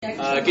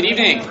Good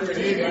evening. For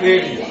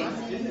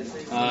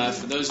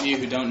those of you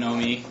who don't know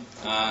me,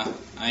 I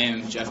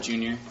am Jeff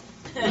Jr.,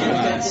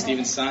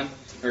 Stephen's son.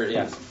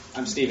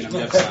 I'm Stephen, I'm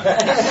Jeff's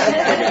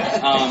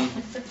son.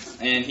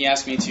 And he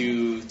asked me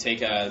to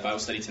take a Bible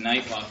study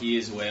tonight while he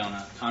is away on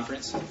a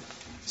conference.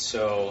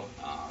 So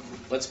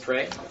let's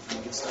pray and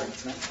we'll get started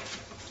tonight.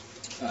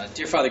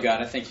 Dear Father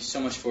God, I thank you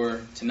so much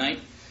for tonight,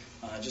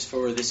 just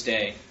for this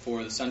day,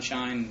 for the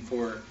sunshine,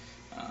 for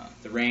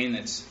the rain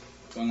that's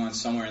going on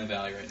somewhere in the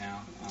valley right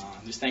now.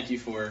 Just thank you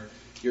for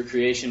your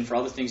creation, for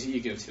all the things that you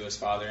give to us,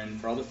 Father,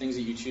 and for all the things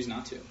that you choose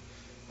not to.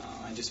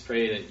 I just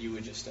pray that you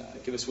would just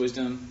give us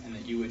wisdom and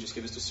that you would just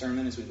give us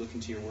discernment as we look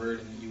into your word,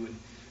 and that you would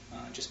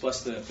just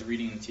bless the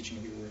reading and the teaching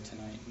of your word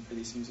tonight. And pray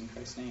these things in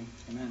Christ's name.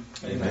 Amen.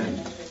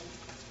 Amen.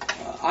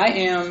 I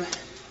am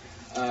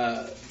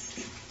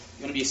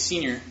going to be a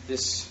senior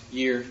this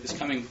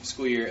coming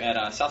school year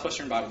at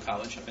Southwestern Bible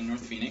College up in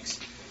North Phoenix.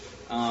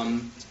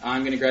 I'm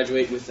going to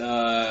graduate with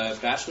a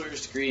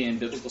bachelor's degree in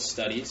biblical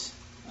studies.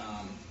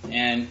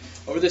 And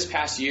over this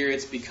past year,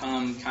 it's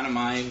become kind of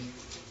my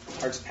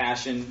heart's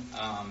passion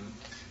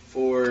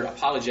for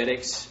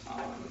apologetics,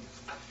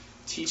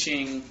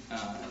 teaching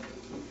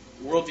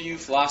worldview,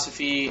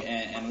 philosophy,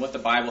 and what the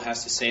Bible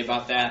has to say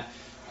about that.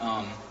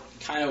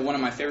 Kind of one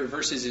of my favorite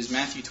verses is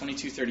Matthew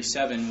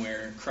 22:37,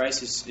 where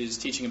Christ is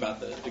teaching about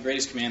the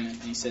greatest commandment.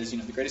 And he says,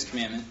 the greatest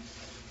commandment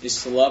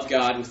is to love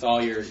God with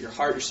all your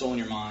heart, your soul, and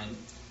your mind.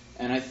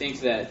 And I think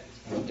that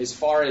as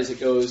far as it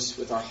goes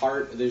with our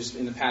heart, there's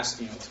in the past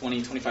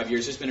 20, 25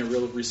 years, there's been a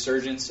real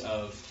resurgence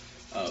of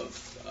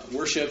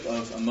worship,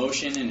 of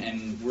emotion,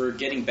 and we're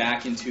getting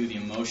back into the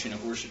emotion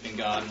of worshiping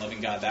God and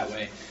loving God that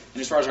way.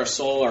 And as far as our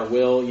soul, our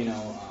will,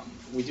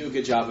 we do a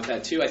good job with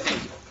that too. I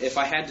think if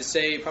I had to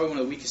say, probably one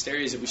of the weakest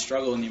areas that we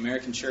struggle in the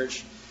American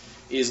church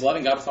is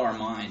loving God with all our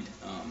mind.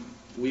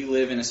 We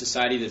live in a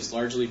society that's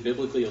largely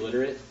biblically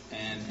illiterate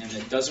and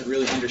that doesn't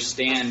really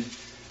understand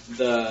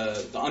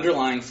the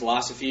underlying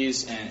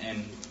philosophies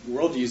and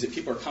worldviews that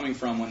people are coming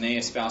from when they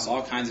espouse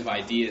all kinds of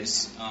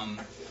ideas.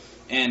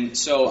 And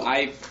so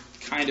I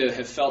kind of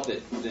have felt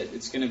that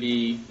it's going to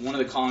be one of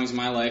the callings of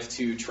my life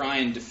to try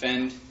and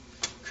defend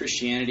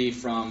Christianity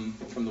from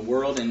the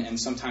world and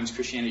sometimes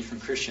Christianity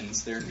from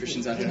Christians. There are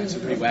Christians out there who have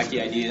some pretty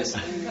wacky ideas.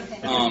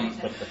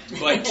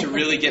 But to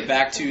really get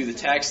back to the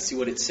text, to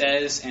what it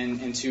says,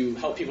 and to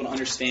help people to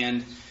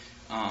understand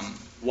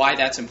why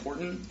that's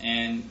important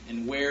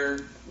and where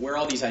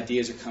all these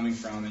ideas are coming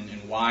from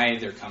and why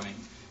they're coming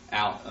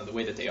out the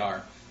way that they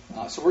are.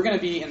 So we're going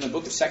to be in the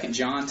book of 2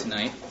 John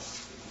tonight.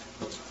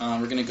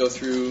 We're going to go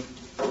through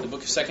the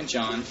book of 2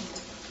 John.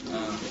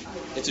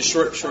 It's a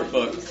short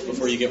book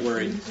before you get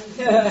worried.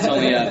 It's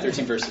only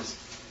 13 verses.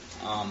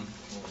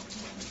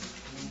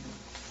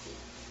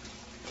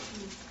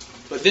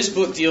 But this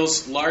book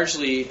deals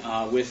largely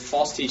with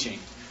false teaching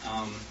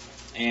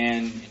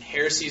and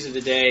heresies of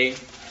the day,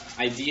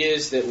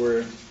 ideas that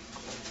were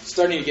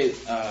starting to get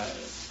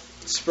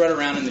spread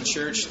around in the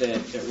church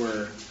that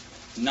were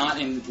not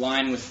in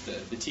line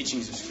with the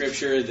teachings of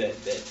Scripture,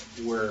 that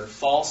were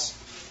false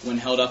when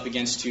held up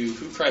against to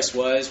who Christ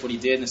was, what he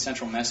did, and the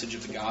central message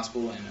of the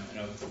gospel and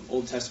of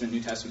Old Testament,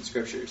 New Testament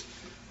Scriptures.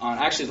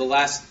 Actually, the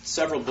last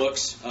several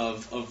books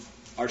of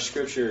our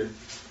Scripture,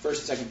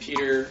 1st and 2nd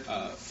Peter,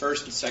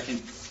 1st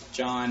and 2nd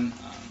John,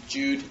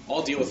 Jude,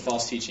 all deal with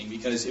false teaching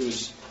because it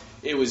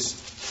was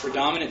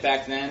predominant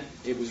back then,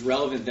 it was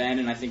relevant then,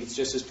 and I think it's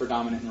just as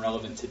predominant and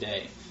relevant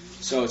today.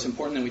 So it's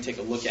important that we take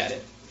a look at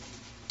it.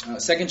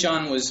 2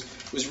 John was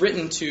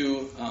written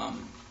to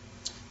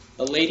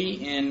a lady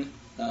in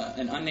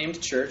an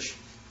unnamed church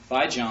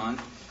by John.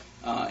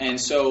 And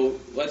so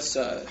let's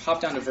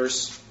hop down to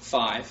verse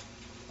 5,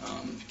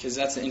 because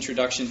that's the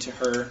introduction to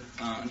her.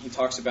 And he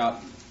talks about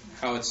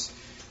how it's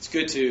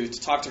good to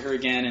talk to her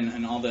again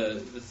and all the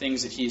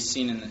things that he's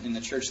seen in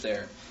the church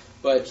there.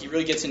 But he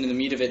really gets into the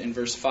meat of it in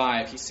verse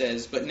 5. He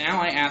says, "But now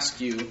I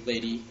ask you,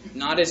 lady,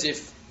 not as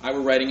if I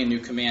were writing a new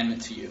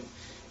commandment to you,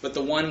 but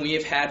the one we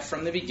have had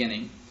from the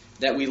beginning,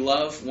 that we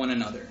love one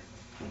another.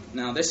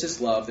 Now this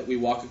is love, that we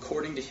walk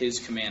according to his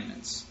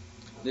commandments.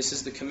 This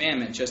is the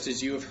commandment, just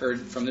as you have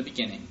heard from the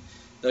beginning.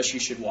 Thus you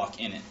should walk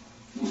in it."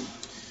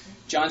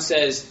 John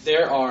says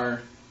there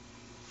are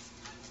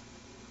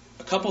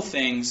a couple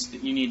things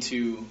that you need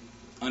to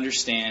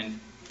understand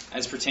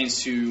as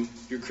pertains to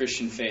your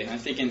Christian faith. I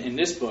think in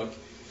this book,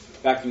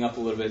 backing up a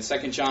little bit,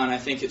 2 John, I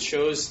think it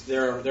shows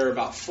there are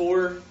about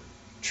 4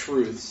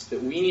 truths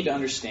that we need to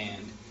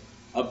understand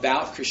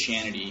about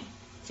Christianity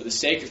for the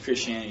sake of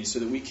Christianity so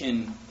that we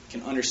can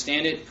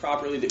understand it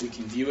properly, that we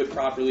can view it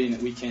properly, and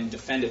that we can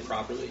defend it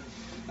properly.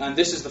 And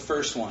this is the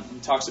first one. He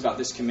talks about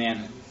this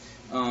commandment.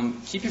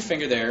 Keep your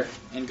finger there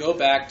and go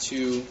back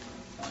to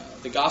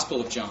the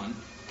Gospel of John,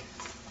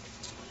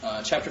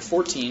 chapter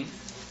 14.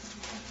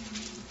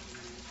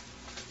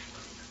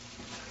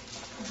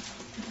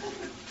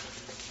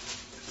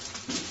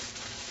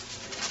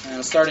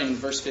 And starting in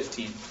verse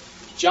 15.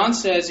 John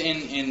says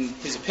in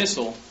his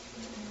epistle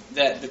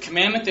that the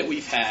commandment that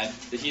we've had,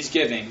 that he's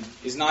giving,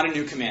 is not a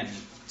new commandment.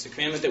 It's a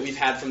commandment that we've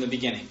had from the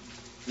beginning,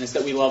 and it's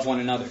that we love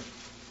one another.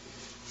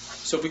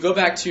 So if we go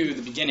back to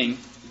the beginning,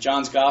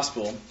 John's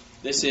Gospel,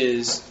 this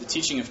is the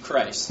teaching of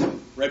Christ,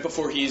 right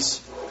before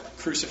he's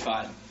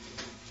crucified.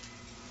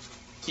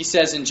 He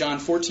says in John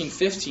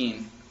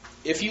 14:15,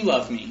 "If you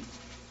love me,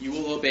 you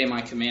will obey my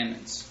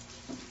commandments."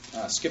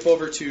 Skip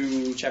over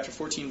to chapter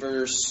 14,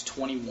 verse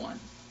 21.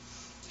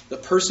 "The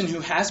person who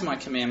has my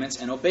commandments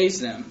and obeys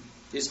them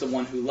is the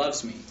one who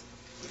loves me."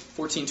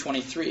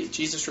 14:23,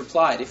 Jesus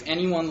replied, "If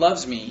anyone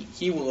loves me,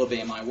 he will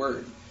obey my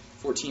word."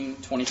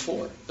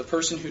 14:24, "The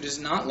person who does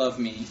not love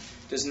me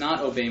does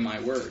not obey my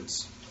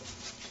words."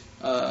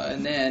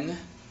 And then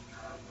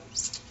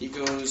he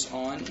goes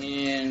on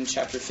in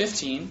chapter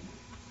 15,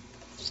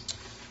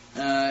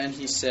 and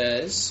he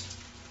says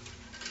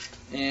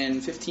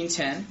in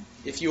 15:10,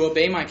 "If you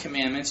obey my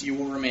commandments, you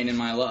will remain in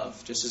my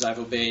love, just as I've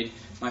obeyed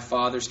my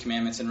Father's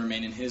commandments and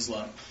remain in his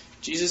love."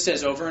 Jesus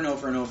says over and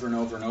over and over and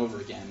over and over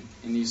again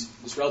in this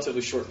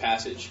relatively short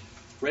passage,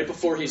 right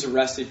before he's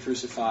arrested,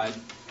 crucified,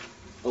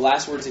 the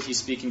last words that he's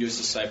speaking to his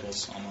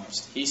disciples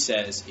almost. He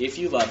says, "If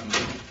you love me,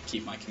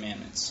 keep my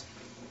commandments."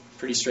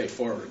 Pretty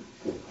straightforward.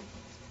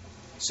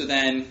 So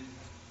then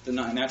the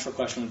natural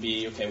question would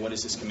be, okay, what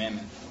is this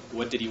commandment?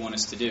 What did he want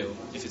us to do?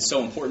 If it's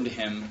so important to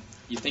him,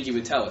 you'd think he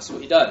would tell us. Well,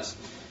 he does.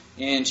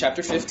 In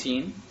chapter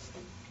 15,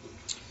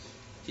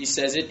 he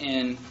says it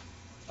in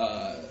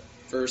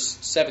verse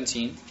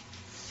 17,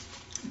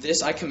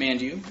 "This I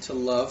command you, to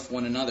love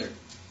one another."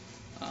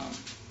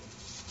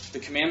 The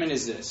commandment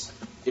is this: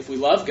 if we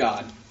love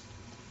God,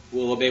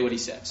 we'll obey what he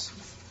says.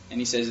 And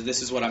he says,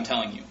 this is what I'm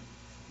telling you.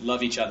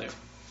 Love each other.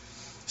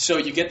 So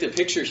you get the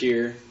picture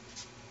here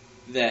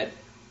that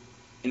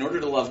in order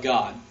to love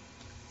God,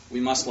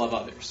 we must love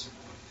others.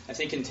 I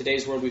think in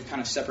today's world we've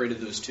kind of separated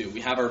those two.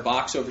 We have our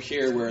box over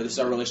here where this is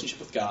our relationship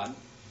with God,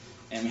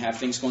 and we have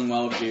things going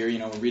well over here.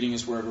 We're reading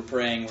his word, we're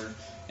praying,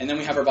 and then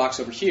we have our box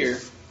over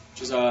here,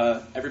 which is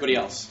everybody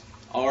else,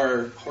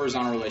 our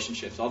horizontal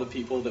relationships, all the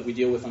people that we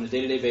deal with on a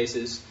day-to-day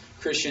basis,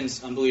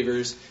 Christians,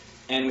 unbelievers,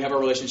 and we have our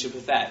relationship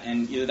with that,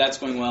 and either that's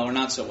going well or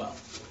not so well.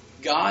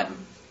 God,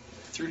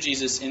 through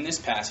Jesus in this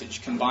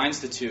passage, combines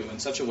the two in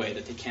such a way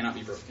that they cannot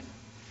be broken.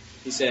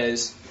 He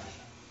says,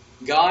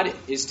 God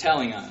is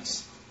telling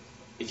us,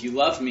 if you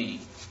love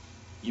me,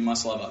 you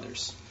must love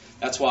others.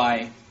 That's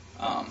why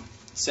it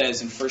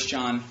says in 1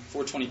 John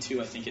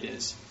 4:22, I think it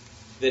is,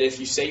 that if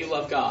you say you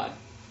love God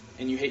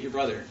and you hate your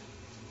brother,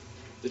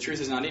 the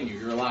truth is not in you.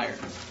 You're a liar.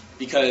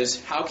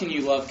 Because how can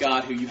you love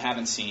God who you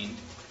haven't seen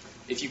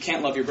if you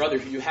can't love your brother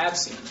who you have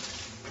seen?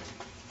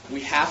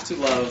 We have to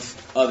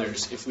love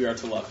others if we are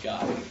to love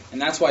God.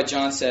 And that's why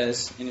John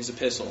says in his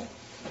epistle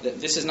that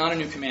this is not a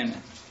new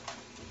commandment.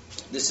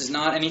 This is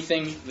not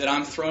anything that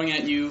I'm throwing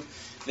at you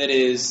that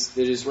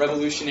is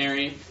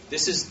revolutionary.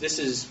 This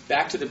is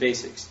back to the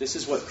basics. This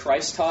is what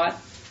Christ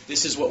taught.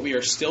 This is what we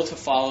are still to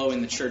follow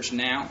in the church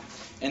now.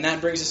 And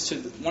that brings us to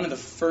one of the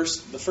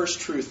first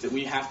truth that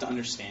we have to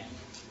understand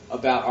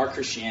about our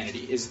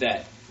Christianity is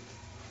that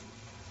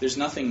there's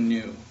nothing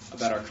new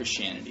about our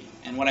Christianity.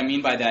 And what I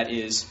mean by that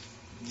is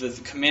the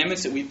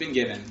commandments that we've been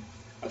given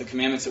are the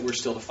commandments that we're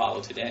still to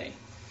follow today.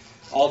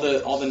 All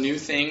the new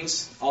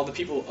things, all the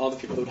people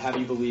that would have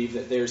you believe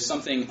that there's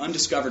something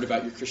undiscovered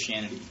about your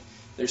Christianity.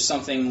 There's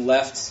something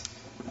left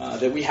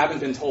that we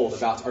haven't been told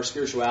about our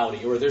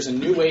spirituality, or there's a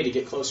new way to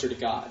get closer to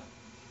God.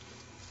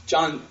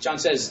 John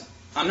says,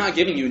 I'm not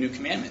giving you a new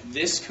commandment.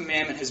 This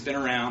commandment has been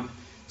around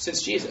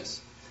since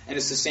Jesus, and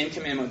it's the same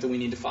commandment that we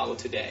need to follow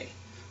today.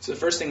 So the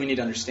first thing we need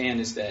to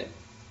understand is that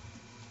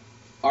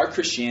our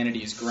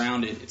Christianity is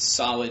grounded, it's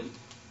solid,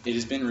 it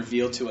has been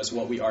revealed to us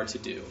what we are to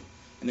do.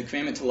 And the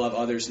commandment to love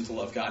others and to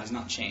love God has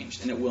not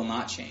changed, and it will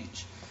not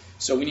change.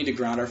 So we need to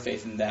ground our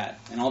faith in that.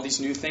 And all these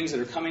new things that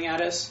are coming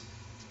at us,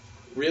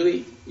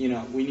 really,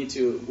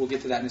 we'll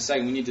get to that in a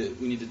second. We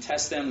need to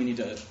test them, we need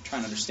to try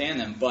and understand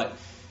them, but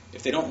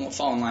if they don't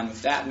fall in line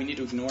with that, we need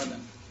to ignore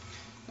them.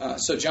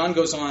 So John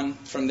goes on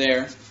from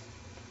there,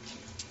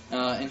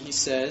 and he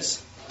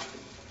says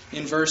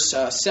in verse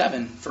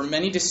 7, "For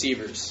many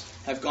deceivers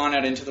have gone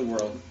out into the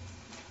world,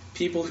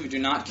 people who do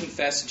not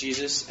confess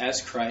Jesus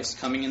as Christ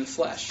coming in the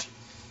flesh.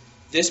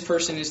 This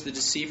person is the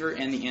deceiver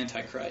and the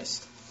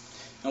Antichrist."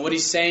 And what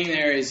he's saying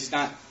there is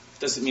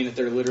doesn't mean that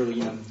they're literally,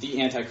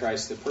 the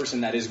Antichrist, the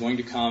person that is going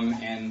to come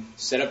and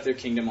set up their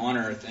kingdom on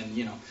earth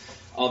and,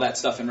 all that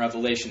stuff in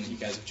Revelation that you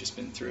guys have just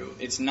been through.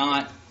 It's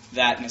not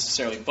that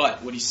necessarily.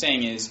 But what he's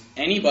saying is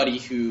anybody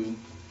who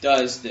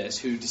does this,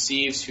 who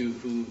deceives,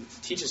 who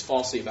teaches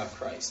falsely about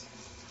Christ,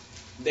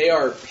 they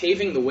are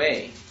paving the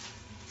way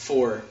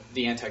for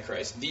the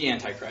Antichrist,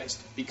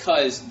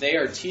 because they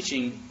are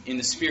teaching in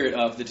the spirit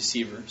of the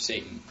deceiver,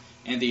 Satan,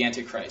 and the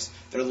Antichrist.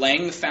 They're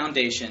laying the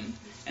foundation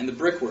and the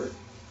brickwork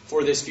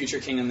for this future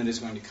kingdom that is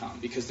going to come,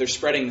 because they're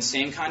spreading the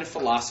same kind of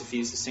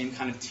philosophies, the same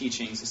kind of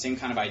teachings, the same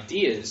kind of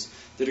ideas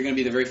that are going to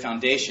be the very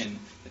foundation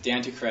that the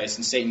Antichrist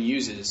and Satan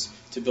uses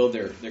to build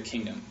their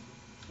kingdom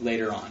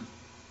later on.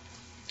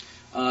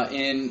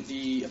 In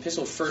the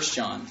epistle of 1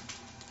 John,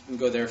 we'll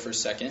go there for a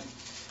second.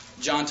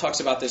 John talks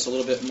about this a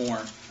little bit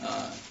more.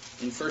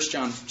 In 1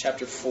 John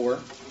chapter 4,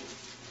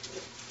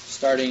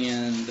 starting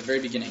in the very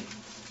beginning.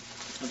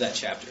 of that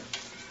chapter.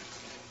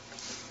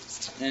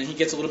 And he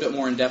gets a little bit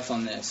more in depth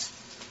on this.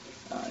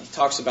 He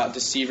talks about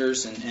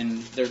deceivers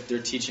and their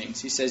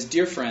teachings. He says,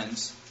 "Dear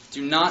friends,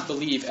 do not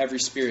believe every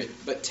spirit,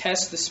 but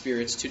test the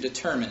spirits to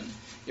determine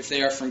if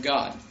they are from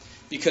God,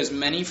 because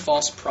many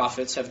false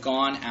prophets have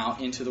gone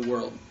out into the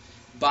world.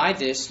 By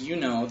this you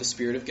know the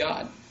Spirit of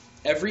God.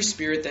 Every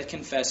spirit that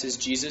confesses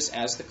Jesus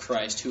as the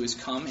Christ who is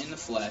come in the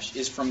flesh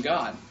is from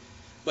God.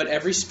 But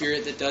every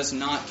spirit that does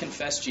not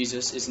confess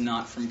Jesus is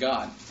not from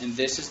God. And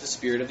this is the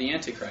spirit of the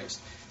Antichrist,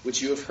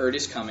 which you have heard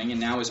is coming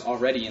and now is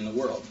already in the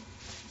world.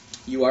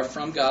 You are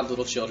from God,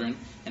 little children,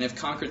 and have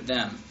conquered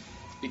them,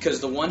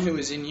 because the one who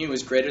is in you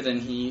is greater than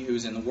he who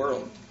is in the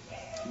world.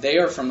 They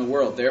are from the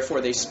world,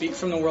 therefore they speak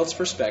from the world's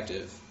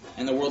perspective,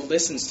 and the world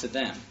listens to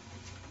them.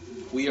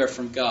 We are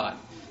from God.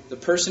 The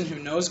person who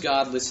knows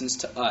God listens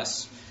to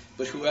us,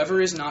 but whoever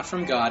is not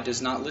from God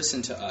does not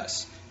listen to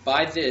us.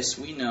 By this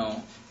we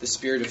know the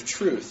spirit of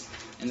truth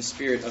and the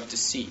spirit of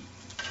deceit."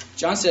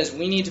 John says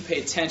we need to pay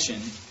attention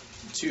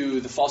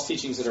to the false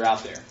teachings that are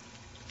out there.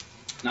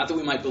 Not that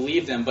we might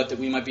believe them, but that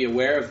we might be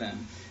aware of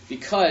them,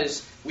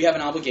 because we have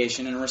an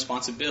obligation and a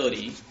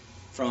responsibility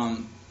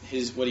from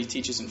what he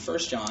teaches in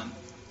 1 John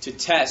to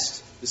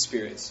test the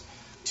spirits,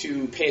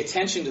 to pay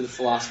attention to the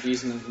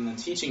philosophies and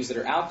the teachings that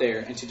are out there,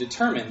 and to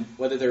determine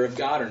whether they're of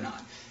God or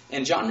not.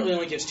 And John really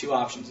only gives two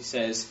options. He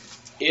says,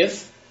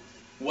 if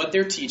what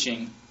they're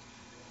teaching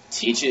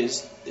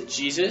teaches that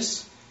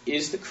Jesus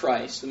is the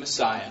Christ, the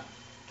Messiah,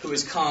 who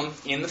has come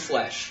in the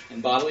flesh,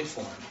 in bodily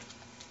form,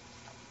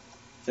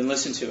 then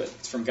listen to it.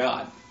 It's from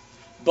God.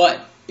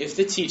 But if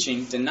the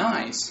teaching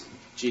denies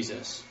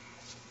Jesus,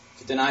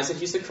 if it denies that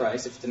he's the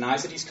Christ, if it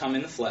denies that he's come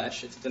in the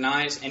flesh, if it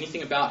denies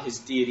anything about his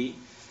deity,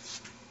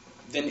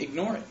 then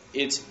ignore it.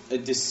 It's a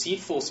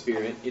deceitful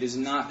spirit. It is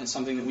not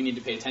something that we need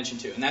to pay attention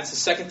to. And that's the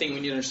second thing we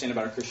need to understand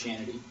about our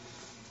Christianity.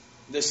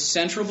 The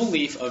central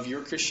belief of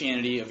your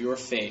Christianity, of your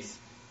faith,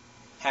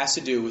 has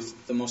to do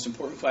with the most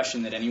important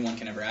question that anyone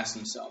can ever ask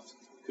themselves.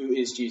 Who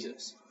is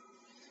Jesus?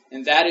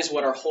 And that is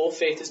what our whole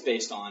faith is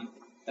based on.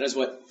 That is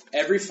what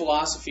every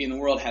philosophy in the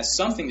world has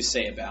something to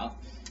say about.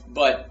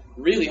 But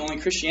really, only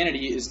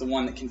Christianity is the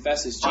one that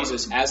confesses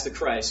Jesus as the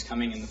Christ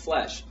coming in the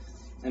flesh.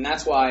 And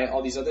that's why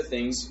all these other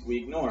things we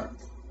ignore.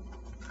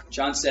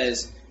 John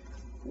says,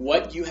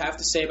 what you have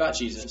to say about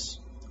Jesus,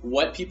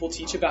 what people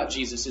teach about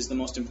Jesus, is the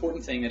most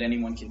important thing that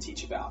anyone can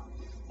teach about.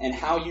 And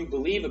how you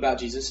believe about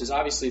Jesus is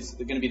obviously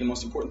going to be the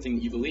most important thing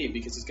that you believe,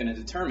 because it's going to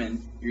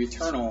determine your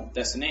eternal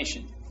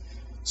destination.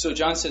 So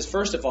John says,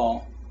 first of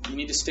all, you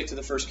need to stick to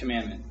the first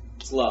commandment.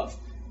 It's love.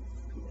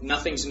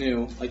 Nothing's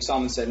new. Like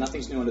Solomon said,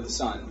 nothing's new under the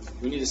sun.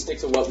 We need to stick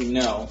to what we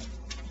know.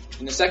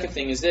 And the second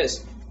thing is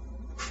this.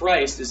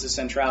 Christ is the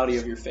centrality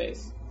of your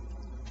faith.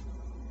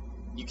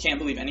 You can't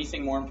believe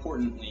anything more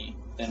importantly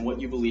than what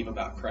you believe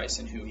about Christ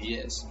and who he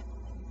is.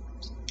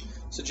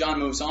 So John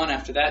moves on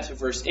after that to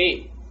verse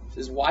 8. He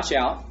says, "Watch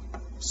out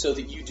so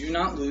that you do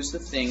not lose the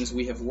things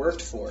we have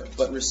worked for,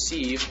 but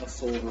receive a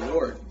full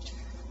reward.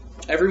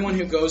 Everyone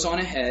who goes on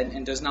ahead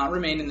and does not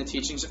remain in the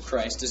teachings of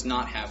Christ does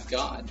not have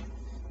God.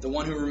 The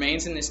one who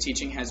remains in this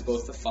teaching has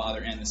both the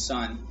Father and the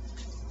Son."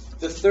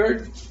 The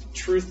third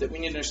truth that we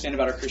need to understand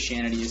about our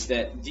Christianity is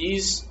that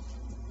these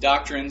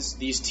doctrines,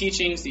 these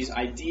teachings, these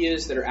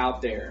ideas that are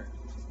out there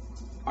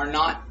are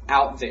not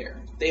out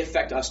there. They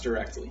affect us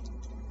directly.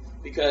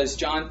 Because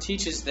John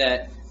teaches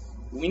that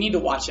we need to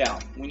watch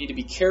out. We need to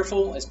be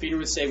careful. As Peter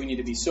would say, we need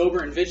to be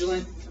sober and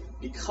vigilant,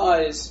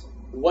 because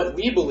what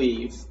we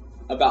believe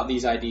about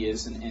these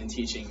ideas and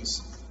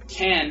teachings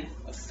can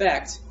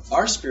affect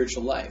our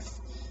spiritual life.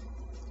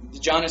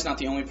 John is not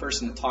the only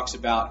person that talks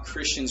about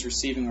Christians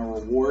receiving a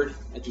reward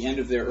at the end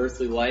of their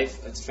earthly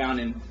life. It's found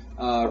in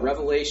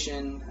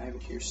Revelation, I have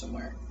it here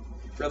somewhere.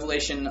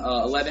 Revelation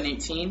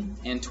 11:18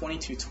 and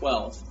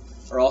 22:12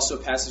 are also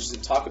passages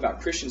that talk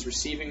about Christians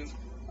receiving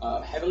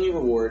heavenly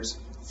rewards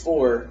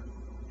for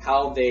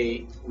how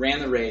they ran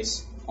the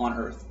race on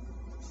earth.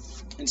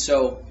 And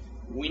so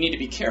we need to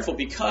be careful,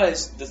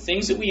 because the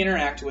things that we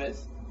interact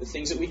with, the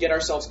things that we get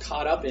ourselves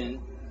caught up in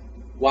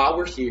while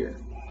we're here,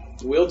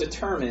 will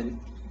determine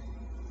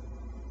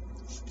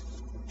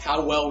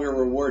how well we're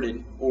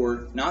rewarded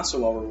or not so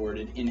well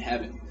rewarded in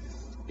heaven.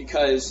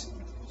 Because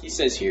he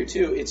says here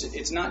too,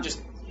 it's not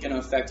just going to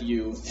affect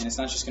you, and it's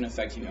not just going to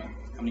affect,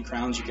 how many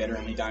crowns you get or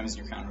how many diamonds in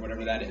your crown or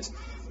whatever that is.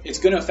 It's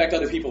going to affect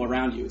other people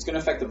around you. It's going to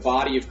affect the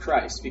body of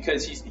Christ,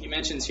 because he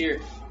mentions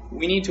here,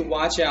 we need to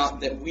watch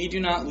out that we do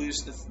not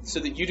lose so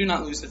that you do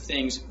not lose the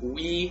things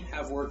we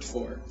have worked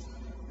for.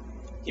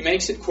 He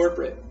makes it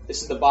corporate.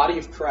 This is the body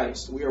of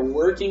Christ. We are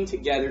working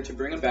together to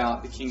bring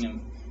about the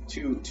kingdom,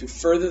 to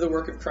further the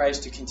work of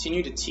Christ, to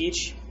continue to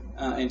teach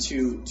and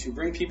to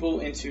bring people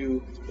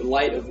into the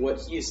light of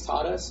what he has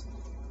taught us,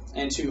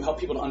 and to help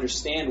people to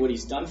understand what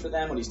he's done for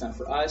them, what he's done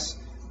for us.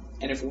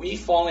 And if we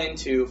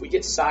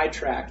get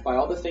sidetracked by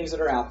all the things that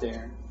are out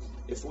there,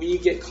 if we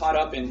get caught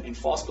up in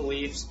false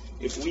beliefs,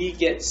 if we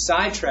get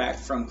sidetracked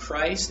from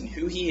Christ and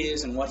who he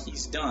is and what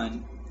he's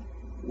done,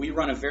 we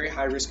run a very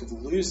high risk of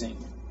losing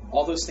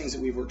all those things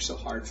that we've worked so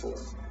hard for.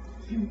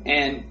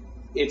 And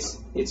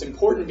it's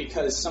important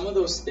because some of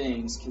those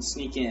things can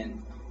sneak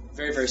in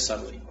very, very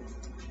subtly.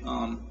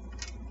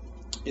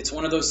 It's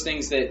one of those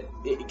things that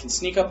it can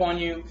sneak up on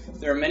you.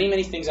 There are many,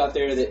 many things out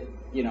there that,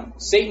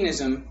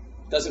 Satanism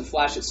doesn't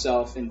flash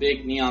itself in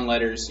big neon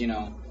letters,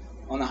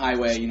 on the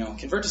highway,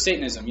 convert to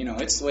Satanism,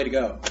 it's the way to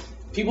go.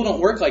 People don't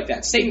work like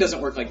that. Satan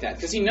doesn't work like that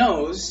because he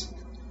knows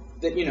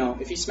that,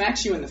 if he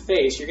smacks you in the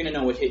face, you're going to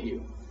know what hit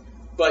you.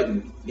 But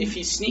if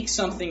he sneaks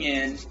something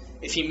in,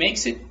 if he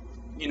makes it,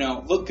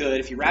 look good,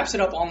 if he wraps it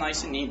up all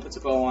nice and neat, puts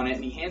a bow on it,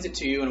 and he hands it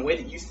to you in a way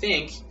that you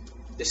think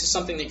this is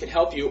something that could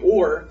help you,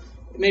 or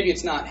maybe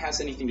it's not, has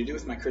anything to do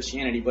with my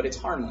Christianity, but it's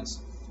harmless.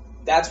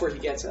 That's where he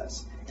gets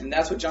us. And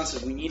that's what John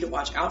says we need to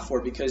watch out for,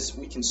 because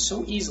we can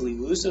so easily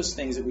lose those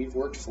things that we've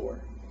worked for.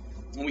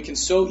 And we can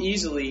so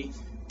easily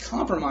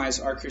compromise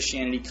our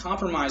Christianity,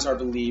 compromise our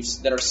beliefs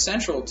that are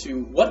central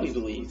to what we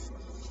believe.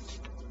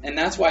 And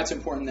that's why it's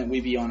important that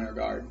we be on our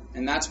guard.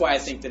 And that's why I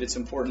think that it's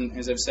important,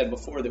 as I've said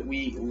before, that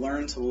we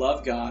learn to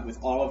love God with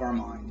all of our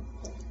mind.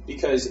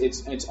 Because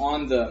it's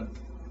on the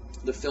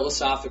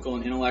philosophical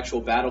and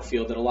intellectual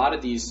battlefield that a lot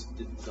of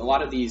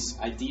these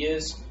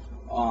ideas,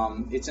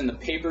 it's in the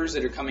papers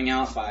that are coming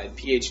out by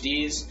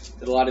PhDs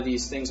that a lot of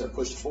these things are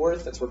pushed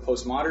forth. That's where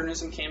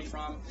postmodernism came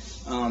from,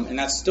 and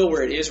that's still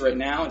where it is right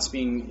now.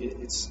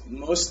 It's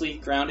mostly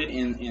grounded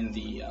in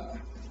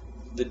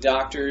the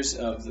doctors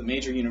of the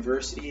major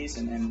universities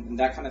and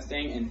that kind of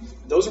thing, and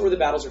those are where the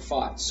battles are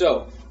fought.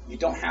 So you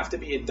don't have to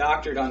be a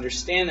doctor to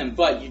understand them,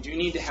 but you do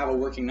need to have a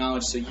working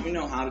knowledge so you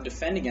know how to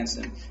defend against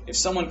them. If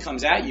someone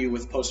comes at you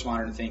with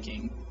postmodern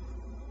thinking,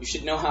 you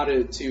should know how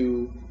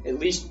to at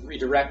least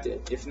redirect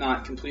it, if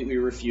not completely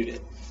refute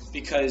it.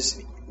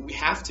 Because we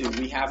have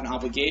an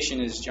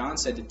obligation, as John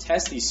said, to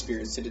test these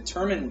spirits, to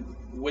determine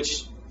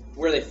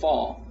where they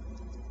fall,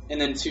 and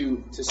then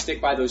to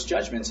stick by those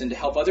judgments and to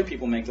help other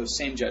people make those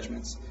same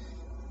judgments.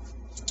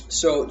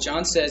 So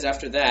John says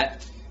after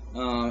that,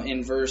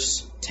 in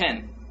verse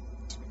 10,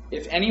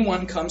 if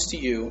anyone comes to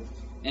you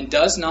and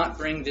does not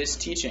bring this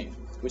teaching,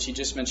 which he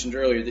just mentioned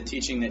earlier, the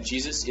teaching that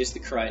Jesus is the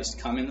Christ,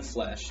 come in the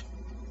flesh,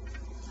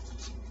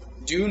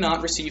 do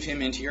not receive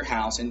him into your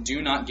house and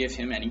do not give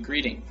him any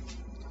greeting,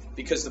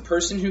 because the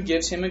person who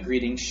gives him a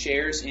greeting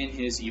shares in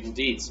his evil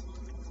deeds.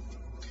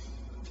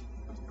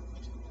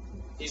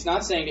 He's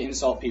not saying to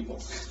insult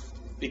people,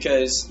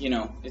 because,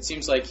 it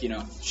seems like,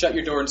 shut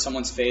your door in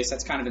someone's face,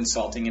 that's kind of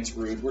insulting, it's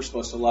rude. We're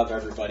supposed to love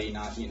everybody,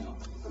 not,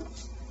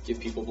 give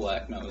people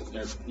black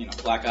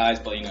eyes,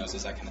 bloody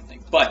noses, that kind of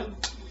thing.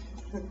 But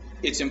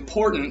it's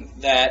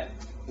important that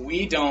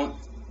we don't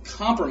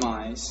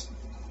compromise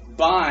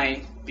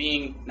by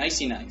being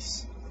nicey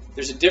nice.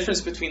 There's a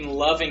difference between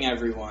loving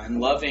everyone,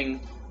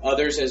 loving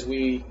others as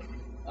we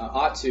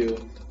ought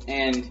to,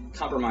 and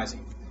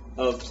compromising,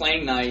 of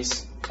playing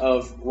nice,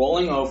 of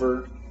rolling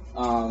over,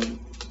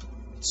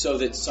 so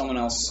that someone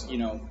else,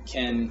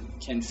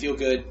 can feel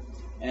good,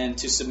 and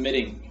to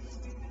submitting.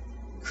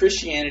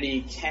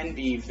 Christianity can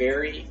be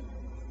very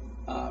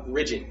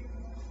rigid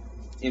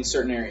in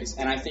certain areas,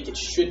 and I think it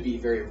should be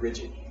very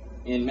rigid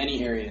in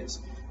many areas.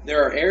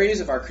 There are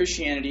areas of our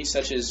Christianity,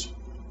 such as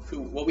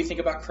what we think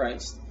about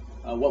Christ,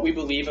 what we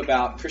believe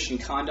about Christian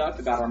conduct,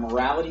 about our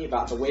morality,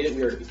 about the way that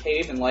we are to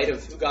behave in light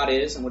of who God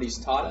is and what He's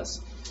taught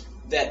us,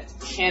 that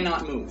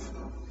cannot move.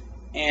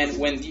 And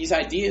when these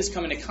ideas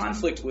come into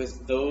conflict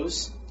with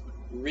those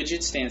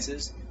rigid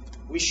stances,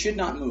 we should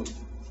not move.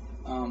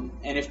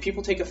 And if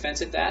people take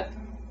offense at that,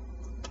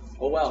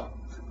 oh well.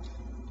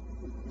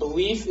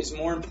 Belief is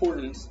more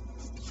important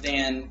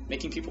than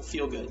making people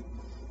feel good.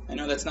 I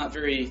know that's not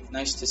very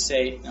nice to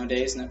say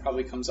nowadays, and that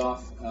probably comes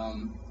off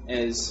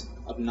as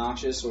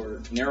obnoxious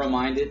or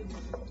narrow-minded.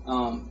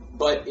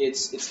 But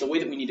it's the way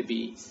that we need to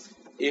be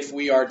if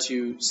we are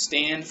to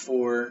stand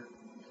for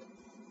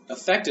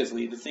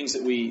effectively the things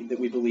that we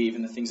believe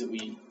and the things that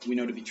we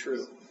know to be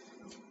true.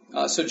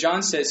 So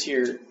John says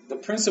here, the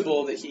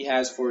principle that he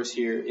has for us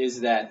here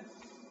is that,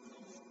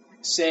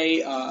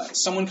 say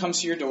someone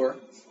comes to your door,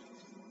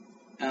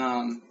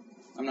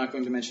 I'm not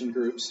going to mention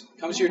groups,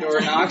 comes to your door,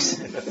 knocks,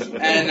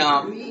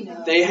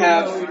 and they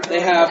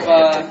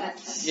have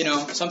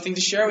something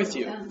to share with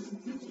you.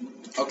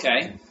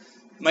 Okay,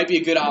 might be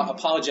a good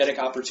apologetic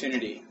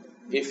opportunity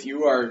if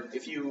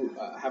you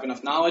have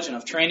enough knowledge,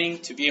 enough training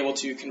to be able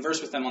to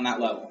converse with them on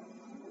that level.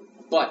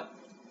 But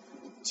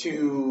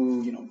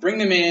to bring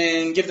them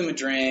in, give them a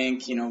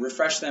drink,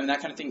 refresh them,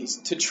 that kind of thing,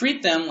 to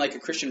treat them like a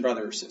Christian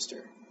brother or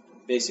sister,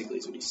 basically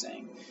is what he's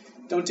saying.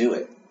 Don't do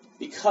it,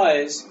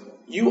 because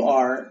you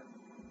are,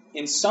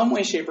 in some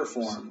way, shape, or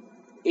form,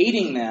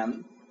 aiding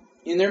them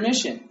in their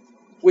mission,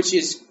 which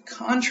is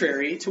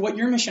contrary to what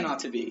your mission ought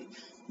to be.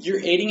 You're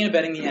aiding and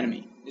abetting the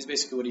enemy, is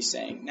basically what he's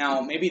saying.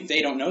 Now, maybe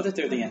they don't know that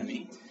they're the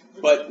enemy,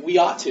 but we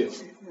ought to.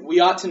 We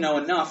ought to know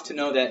enough to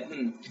know that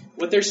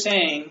what they're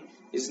saying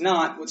is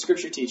not what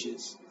Scripture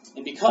teaches.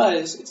 And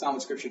because it's not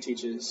what Scripture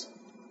teaches,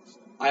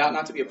 I ought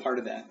not to be a part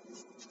of that.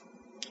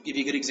 I'll give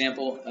you a good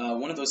example.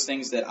 One of those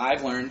things that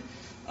I've learned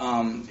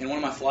in one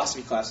of my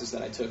philosophy classes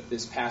that I took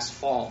this past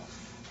fall,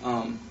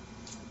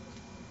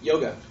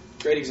 yoga,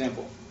 great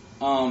example.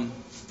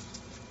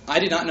 I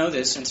did not know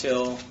this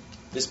until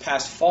this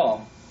past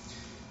fall,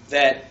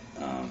 that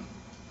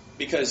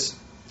because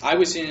I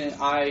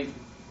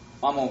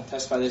won't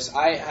testify this,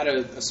 I had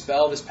a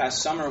spell this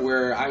past summer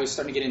where I was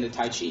starting to get into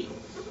Tai Chi.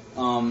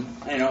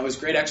 It was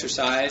great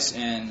exercise,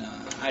 and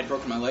I had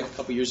broken my leg a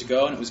couple years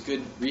ago, and it was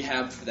good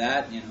rehab for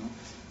that,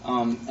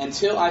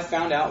 until I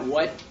found out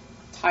what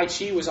Tai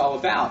Chi was all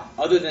about,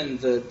 other than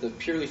the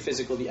purely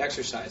physical, the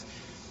exercise.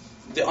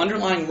 The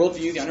underlying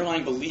worldview, the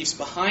underlying beliefs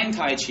behind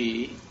Tai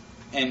Chi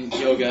and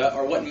yoga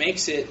are what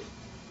makes it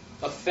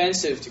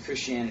offensive to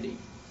Christianity.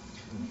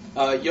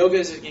 Yoga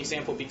is an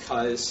example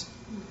because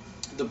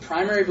the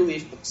primary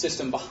belief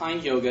system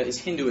behind yoga is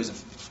Hinduism.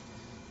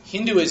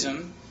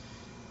 Hinduism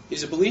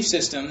is a belief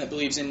system that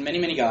believes in many,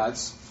 many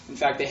gods. In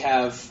fact, they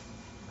have,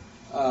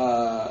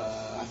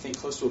 I think,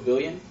 close to 1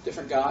 billion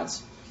different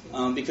gods,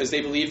 because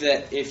they believe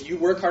that if you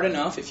work hard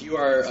enough, if you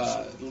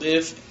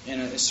live in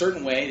a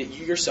certain way, that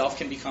you yourself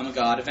can become a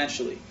god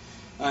eventually.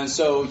 And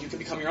so you can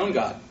become your own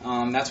god.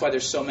 That's why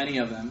there's so many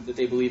of them that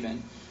they believe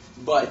in.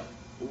 But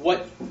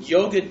what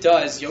yoga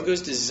does, yoga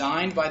is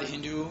designed by the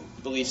Hindu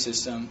belief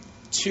system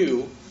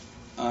to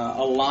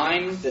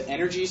align the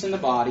energies in the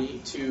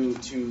body, to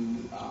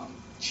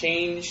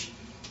change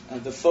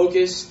the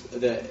focus,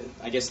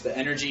 the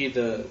energy,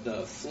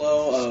 the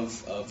flow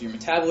of your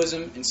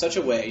metabolism in such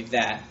a way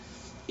that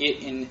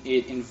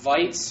it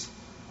invites,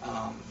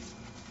 I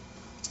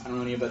don't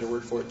know any better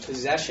word for it,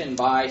 possession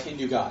by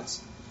Hindu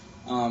gods.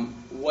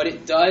 What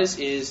it does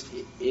is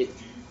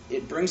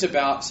it brings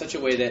about such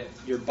a way that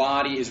your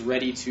body is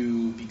ready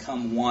to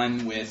become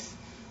one with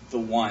the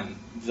one,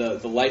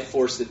 the life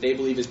force that they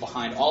believe is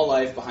behind all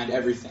life, behind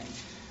everything.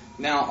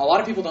 Now, a lot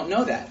of people don't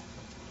know that.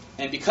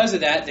 And because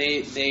of that,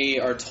 they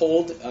are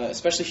told,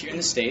 especially here in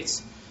the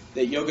States,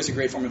 that yoga is a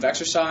great form of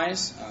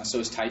exercise, so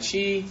is Tai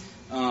Chi.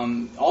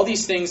 All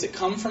these things that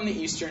come from the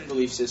Eastern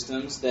belief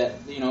systems that,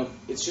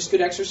 it's just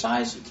good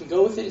exercise, you can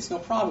go with it, it's no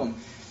problem.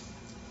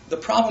 The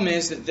problem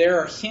is that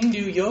there are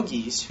Hindu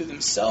yogis who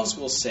themselves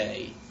will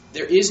say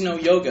there is no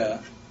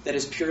yoga that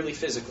is purely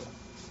physical.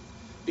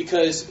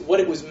 Because what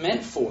it was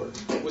meant for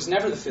was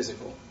never the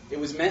physical. It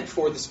was meant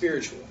for the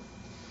spiritual.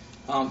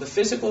 The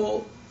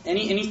physical,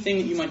 anything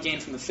that you might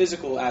gain from the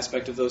physical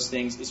aspect of those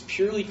things is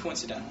purely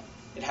coincidental.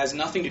 It has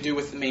nothing to do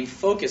with the main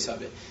focus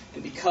of it.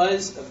 And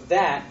because of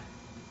that,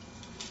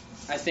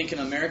 I think in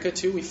America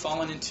too, we've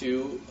fallen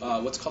into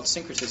what's called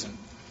syncretism.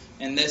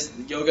 And this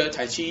yoga,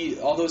 Tai Chi,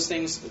 all those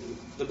things,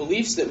 the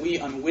beliefs that we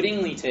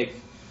unwittingly take,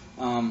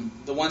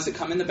 the ones that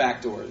come in the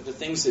back door, the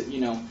things that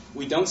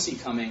we don't see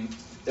coming,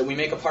 that we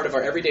make a part of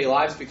our everyday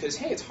lives because,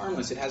 hey, it's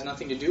harmless, it has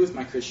nothing to do with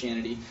my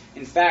Christianity.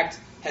 In fact,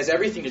 has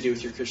everything to do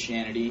with your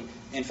Christianity.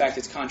 In fact,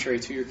 it's contrary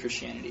to your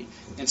Christianity.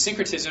 And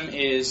syncretism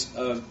is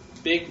a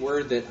big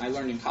word that I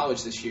learned in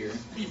college this year.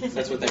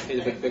 That's what they pay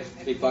the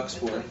big bucks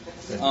for.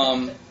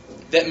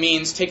 That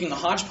means taking a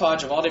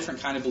hodgepodge of all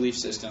different kind of belief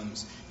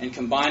systems and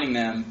combining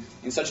them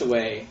in such a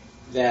way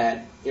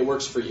that it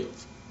works for you.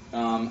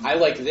 I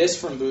like this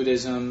from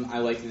Buddhism, I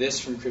like this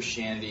from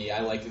Christianity,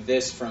 I like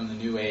this from the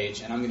New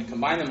Age, and I'm going to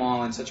combine them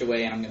all in such a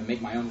way and I'm going to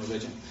make my own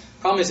religion.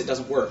 Problem is it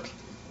doesn't work,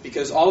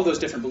 because all of those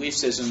different belief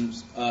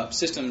systems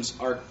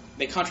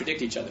they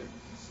contradict each other.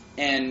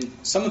 And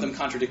some of them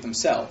contradict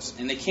themselves,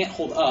 and they can't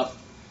hold up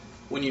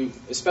when you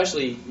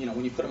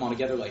put them all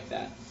together like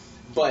that.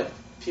 But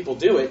people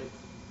do it,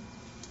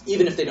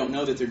 even if they don't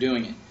know that they're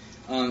doing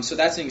it. So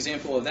that's an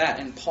example of that.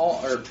 And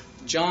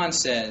John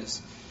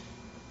says,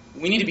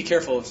 we need to be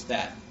careful of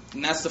that.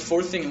 And that's the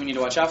fourth thing that we need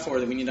to watch out for,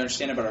 that we need to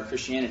understand about our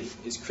Christianity,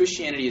 is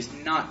Christianity is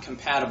not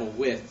compatible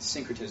with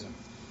syncretism.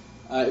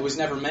 It was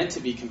never meant to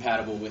be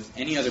compatible with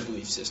any other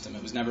belief system.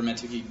 It was never meant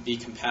to be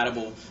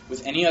compatible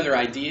with any other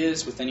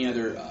ideas, with any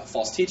other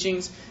false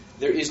teachings.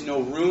 There is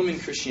no room in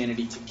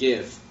Christianity to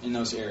give in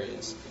those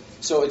areas.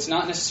 So it's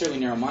not necessarily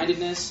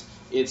narrow-mindedness.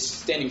 It's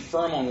standing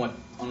firm on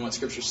what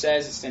Scripture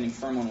says. It's standing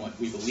firm on what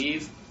we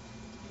believe.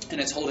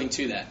 And it's holding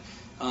to that.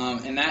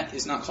 And that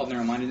is not called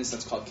narrow-mindedness.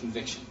 That's called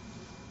conviction.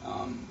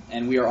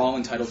 And we are all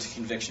entitled to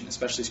conviction.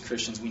 Especially as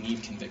Christians, we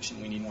need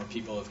conviction. We need more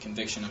people of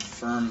conviction, of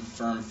firm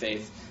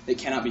faith that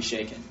cannot be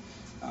shaken.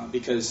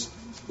 Because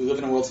we live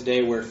in a world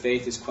today where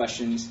faith is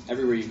questioned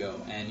everywhere you go.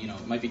 And,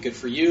 it might be good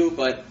for you,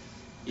 but,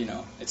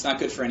 it's not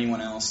good for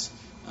anyone else.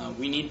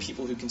 We need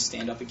people who can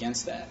stand up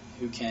against that,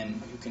 who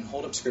can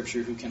hold up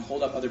Scripture, who can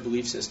hold up other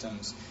belief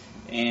systems,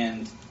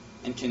 and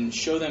can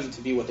show them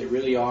to be what they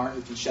really are,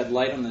 who can shed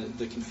light on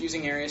the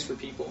confusing areas for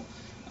people.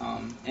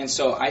 And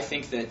so I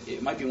think that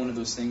it might be one of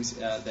those things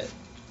that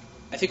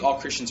I think all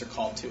Christians are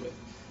called to it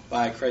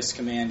by Christ's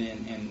command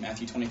in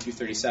Matthew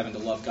 22:37 to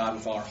love God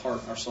with all our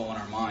heart, our soul,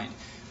 and our mind.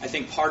 I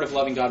think part of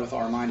loving God with all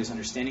our mind is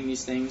understanding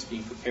these things,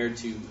 being prepared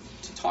to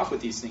talk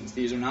with these things.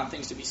 These are not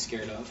things to be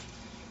scared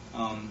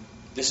of.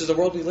 This is the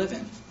world we live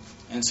in,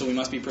 and so we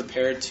must be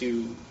prepared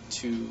to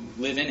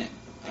live in it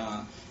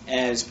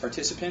as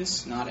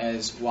participants, not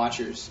as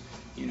watchers.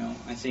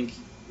 I think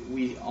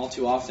we all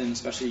too often,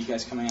 especially you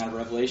guys coming out of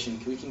Revelation,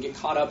 we can get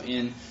caught up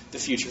in the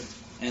future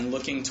and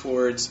looking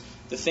towards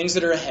the things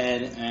that are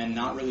ahead and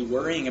not really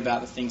worrying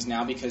about the things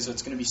now because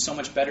it's going to be so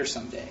much better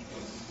someday.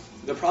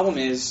 The problem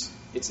is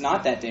it's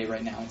not that day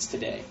right now, it's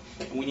today.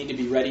 And we need to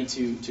be ready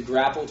to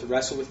grapple, to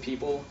wrestle with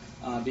people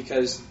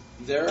because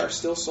there are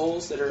still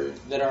souls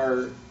that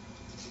are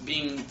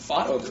being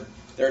fought over.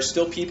 There are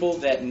still people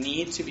that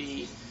need to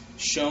be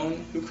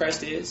shown who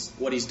Christ is,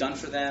 what He's done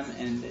for them,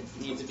 and that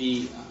need to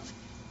be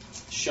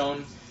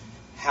shown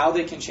how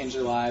they can change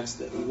their lives,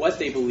 what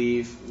they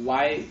believe,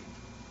 why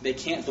they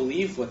can't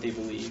believe what they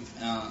believe,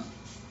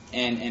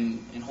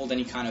 and hold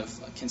any kind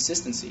of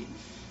consistency.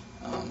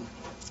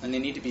 And they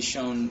need to be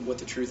shown what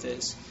the truth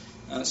is.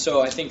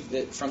 So I think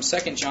that from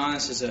 2 John,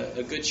 this is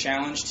a good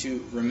challenge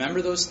to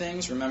remember those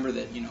things. Remember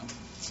that,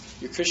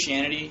 your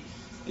Christianity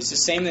is the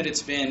same that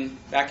it's been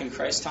back in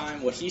Christ's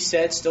time. What He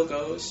said still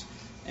goes.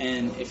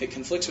 And if it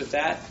conflicts with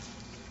that,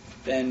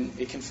 then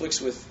it conflicts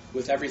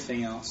with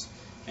everything else.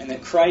 And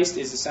that Christ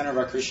is the center of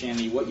our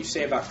Christianity. What you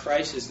say about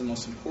Christ is the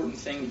most important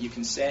thing that you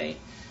can say.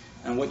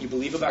 And what you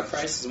believe about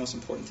Christ is the most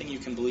important thing you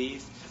can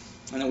believe.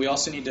 And that we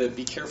also need to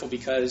be careful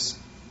because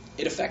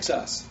it affects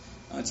us.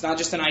 It's not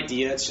just an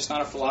idea. It's just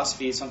not a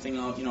philosophy. It's something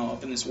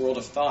up in this world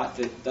of thought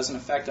that doesn't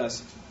affect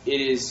us.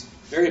 It is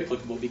very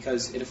applicable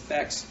because it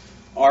affects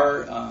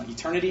our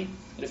eternity.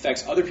 It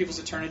affects other people's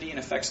eternity and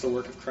affects the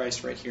work of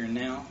Christ right here and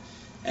now.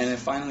 And then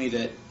finally,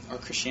 that our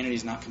Christianity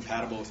is not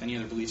compatible with any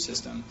other belief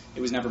system.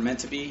 It was never meant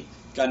to be.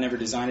 God never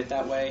designed it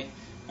that way.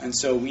 And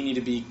so we need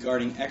to be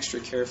guarding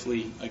extra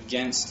carefully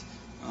against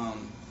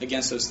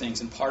those things.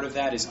 And part of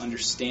that is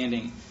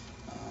understanding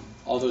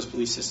all those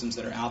belief systems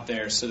that are out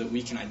there so that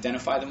we can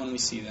identify them when we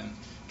see them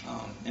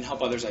and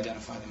help others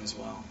identify them as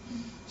well.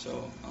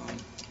 So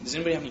does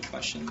anybody have any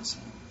questions,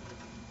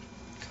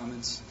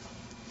 comments,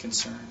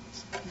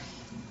 concerns?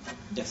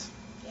 Yes?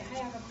 Yeah, I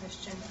have a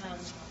question.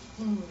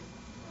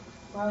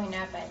 Growing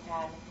up, I've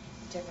had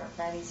different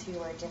friends who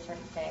are different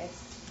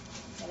faiths,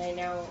 and I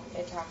know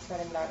it talks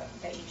about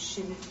that you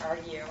shouldn't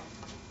argue,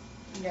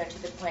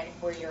 to the point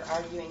where you're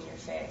arguing your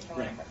faith or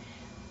whatever. Right.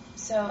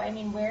 So,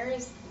 where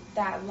is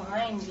that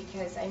line?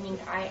 Because,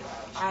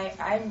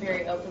 I'm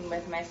very open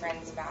with my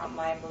friends about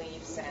my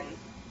beliefs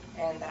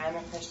and that I'm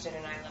a Christian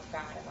and I love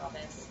God and all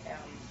this.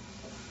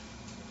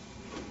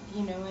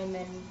 And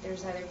then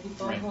there's other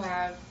people right. who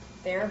have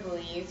their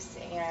beliefs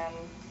and...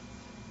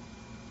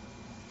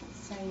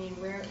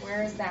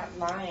 where is that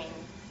line?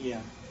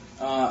 Yeah.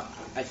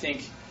 I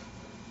think,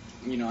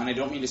 and I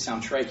don't mean to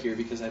sound trite here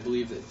because I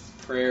believe that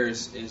prayer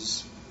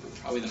is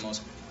probably the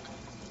most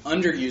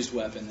underused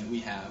weapon that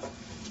we have.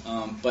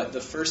 But the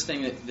first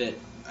thing that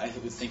I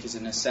would think is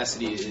a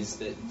necessity is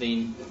that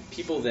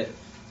people that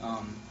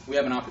we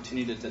have an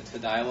opportunity to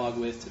dialogue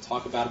with, to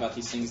talk about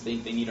these things, they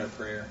need our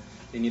prayer.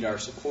 They need our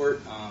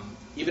support,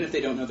 even if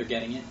they don't know they're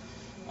getting it.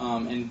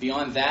 And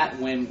beyond that,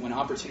 when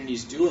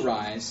opportunities do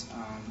arise,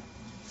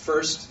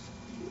 first,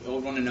 I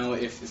would want to know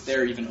if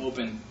they're even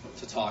open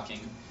to talking.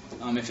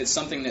 If it's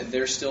something that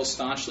they're still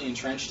staunchly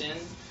entrenched in,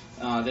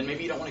 then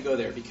maybe you don't want to go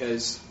there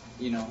because,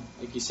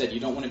 like you said, you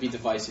don't want to be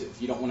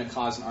divisive. You don't want to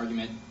cause an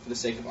argument for the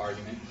sake of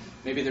argument.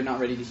 Maybe they're not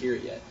ready to hear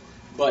it yet.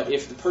 But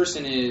if the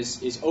person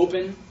is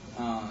open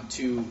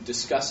to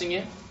discussing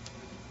it,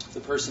 if the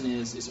person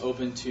is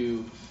open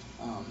to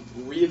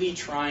really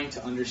trying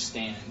to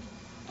understand,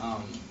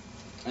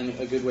 and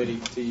a good way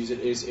to use it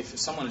is if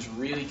someone is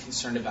really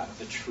concerned about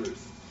the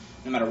truth,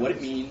 no matter what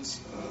it means,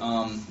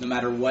 no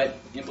matter what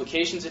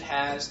implications it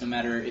has, no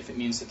matter if it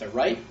means that they're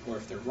right or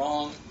if they're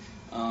wrong,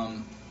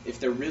 if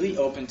they're really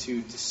open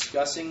to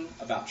discussing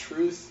about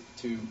truth,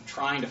 to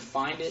trying to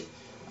find it,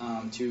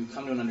 to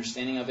come to an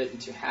understanding of it,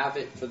 and to have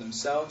it for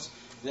themselves,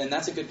 then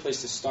that's a good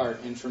place to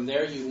start. And from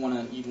there, you'd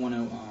want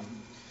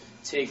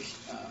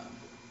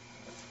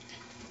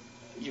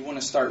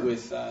to start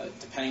with,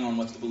 depending on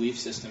what the belief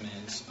system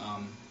is,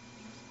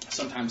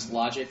 sometimes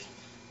logic.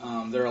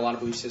 There are a lot of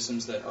belief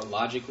systems that are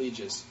logically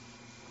just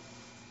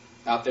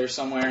out there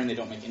somewhere and they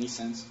don't make any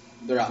sense.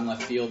 They're out in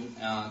left field.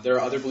 There are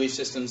other belief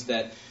systems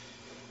that,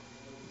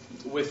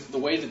 with the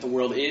way that the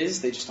world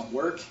is, they just don't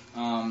work.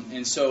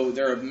 And so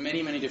there are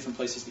many, many different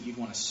places that you'd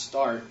want to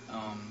start,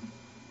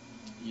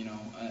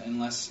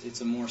 unless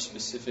it's a more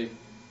specific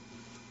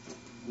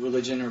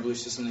religion or belief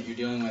system that you're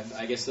dealing with.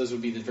 I guess those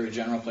would be the very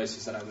general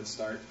places that I would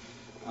start.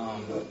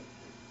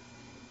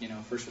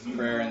 First with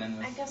prayer and then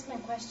with... I guess my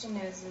question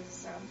is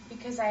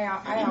because I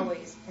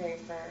always pray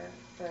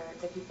for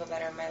the people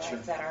that are in my life sure.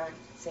 that aren't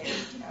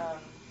saved.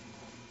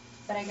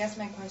 But I guess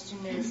my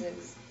question is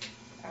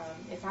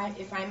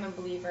if I'm a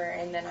believer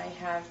and then I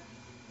have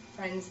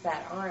friends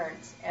that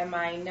aren't, am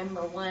I,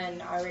 number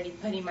one, already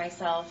putting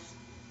myself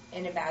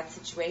in a bad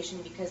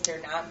situation because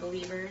they're not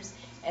believers?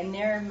 And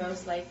they're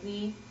most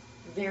likely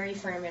very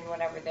firm in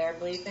whatever their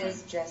belief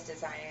is, just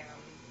as I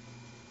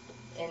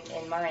am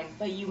in mine.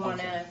 But you want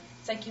to... Okay.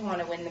 It's like you want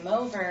to win them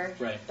over,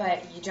 right.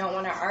 but you don't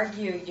want to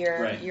argue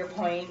your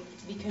point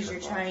because you're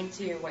trying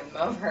to win them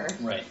over.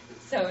 Right.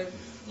 So,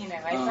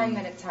 I find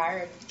that it's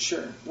hard.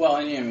 Sure. Well,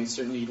 and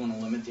certainly you'd want to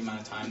limit the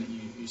amount of time that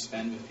you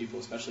spend with people,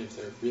 especially if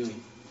they're really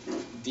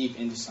deep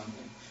into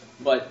something.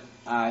 But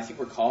I think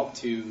we're called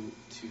to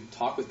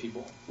talk with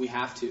people. We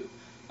have to.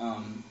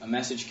 A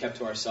message kept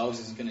to ourselves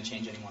isn't going to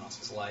change anyone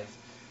else's life.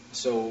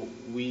 So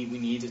we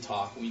need to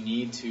talk. We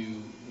need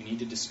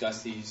to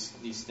discuss these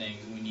things.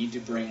 We need to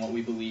bring what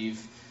we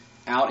believe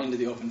out into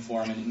the open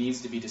forum, and it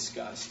needs to be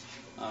discussed.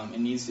 It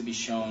needs to be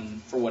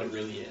shown for what it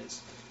really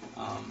is.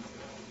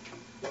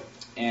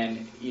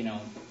 And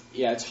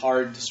it's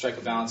hard to strike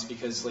a balance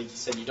because, like you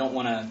said, you don't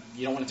want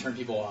to turn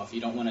people off.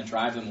 You don't want to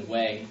drive them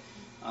away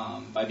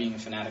by being a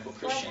fanatical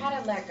Christian. Well, I've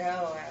had to let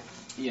go.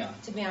 Yeah.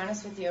 To be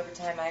honest with you, over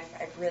time,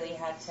 I've really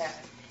had to.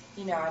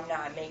 I'm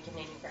not making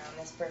any ground.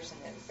 This person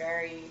is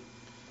very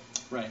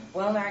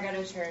will not go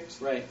to church.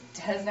 Right.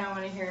 Does not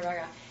want to hear about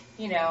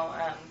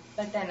God.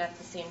 But then at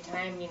the same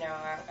time,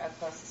 a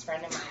closest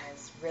friend of mine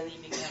has really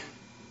become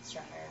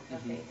stronger in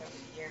her faith over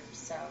the years.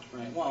 So.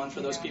 Right. Well, and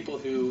for those people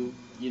who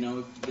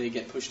they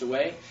get pushed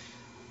away,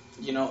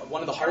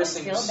 one of the hardest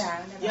things. Feel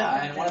bad about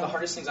that, and one of the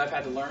hardest things I've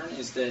had to learn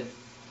is that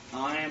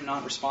I am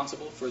not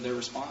responsible for their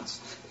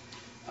response.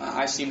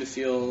 I seem to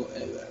feel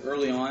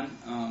early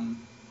on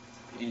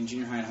in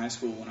junior high and high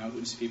school when I would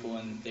witness people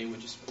and they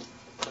would just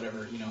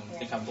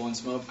think I'm blowing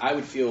smoke. I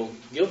would feel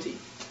guilty.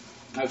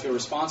 I would feel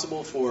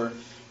responsible for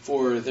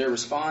their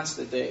response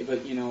but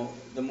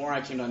the more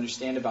I came to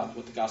understand about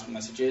what the gospel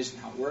message is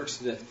and how it works,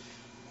 that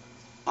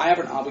I have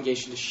an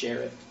obligation to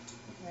share it.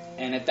 Right.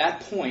 And at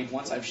that point,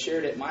 once I've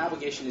shared it, my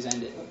obligation is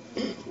ended.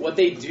 What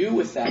they do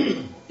with that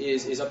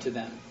is up to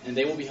them, and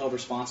they will be held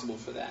responsible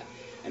for that.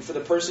 And for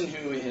the person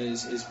who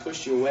has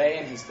pushed you away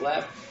and has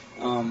left,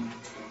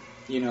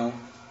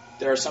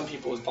 there are some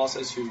people, as Paul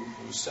says, who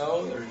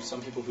sow. There are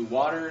some people who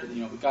water.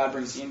 God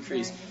brings the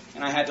increase. Right.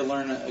 And I had to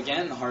learn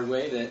again the hard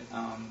way that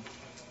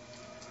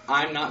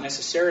I'm not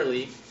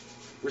necessarily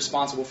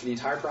responsible for the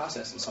entire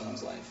process in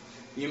someone's life.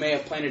 You may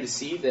have planted a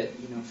seed that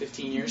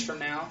 15 years from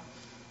now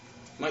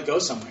might go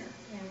somewhere,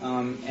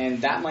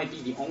 and that might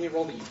be the only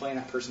role that you play in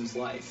that person's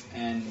life.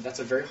 And that's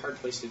a very hard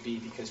place to be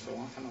because for a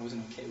long time I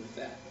wasn't okay with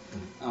that.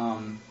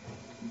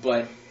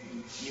 But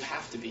you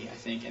have to be, I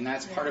think, and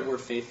that's part of where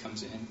faith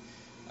comes in.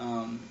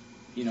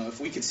 If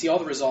we could see all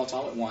the results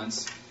all at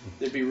once,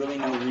 there'd be really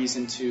no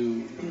reason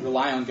to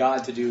rely on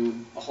God to do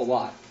a whole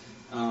lot.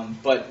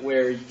 But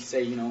where you can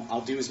say,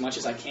 I'll do as much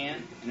as I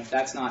can, and if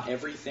that's not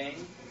everything,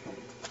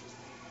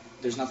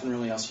 there's nothing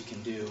really else you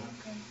can do.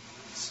 Okay.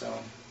 So,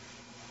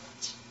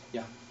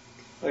 yeah.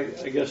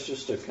 I guess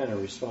just to kind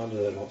of respond to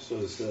that also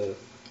is the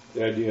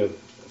idea of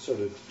sort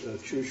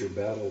of choose your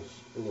battles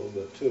a little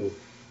bit too.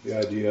 The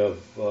idea of,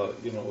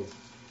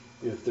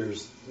 if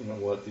there's,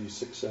 these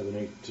 6,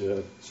 7,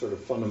 8 sort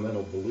of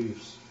fundamental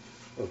beliefs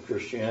of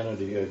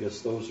Christianity, I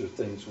guess those are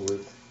things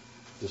worth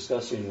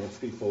discussing with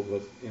people.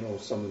 But,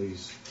 some of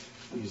these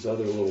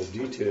other little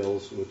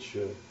details, which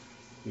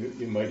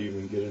you might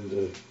even get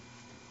into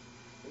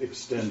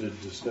extended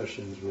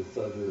discussions with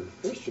other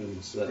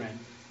Christians, that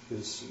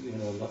is,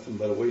 nothing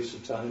but a waste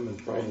of time and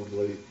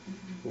probably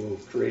will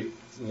create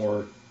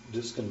more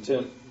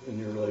discontent in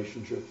your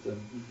relationship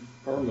than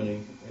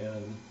harmony.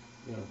 And,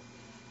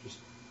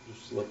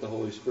 just let the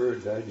Holy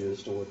Spirit guide you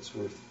as to what's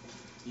worth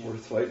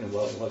fighting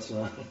about and what's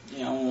not.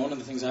 One of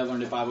the things I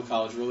learned at Bible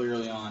college really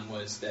early on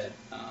was that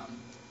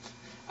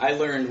I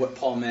learned what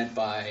Paul meant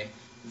by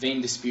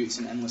vain disputes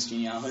and endless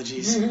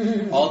genealogies.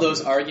 All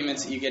those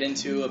arguments that you get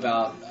into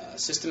about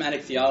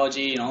systematic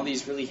theology and all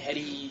these really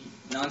heady,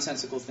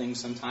 nonsensical things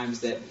sometimes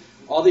that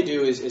all they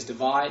do is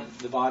divide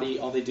the body.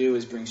 All they do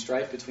is bring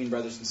strife between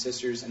brothers and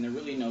sisters, and they're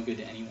really no good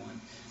to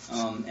anyone.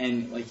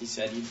 And like you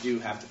said, you do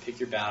have to pick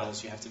your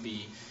battles. You have to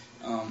be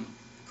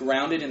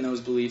grounded in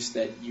those beliefs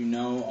that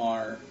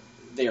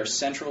they are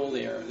central.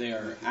 They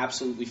are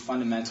absolutely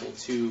fundamental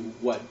to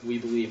what we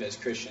believe as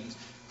Christians.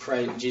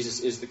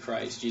 Jesus is the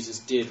Christ. Jesus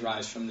did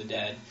rise from the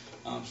dead.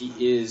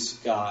 He is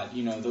God.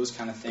 Those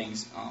kind of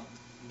things.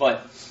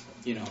 But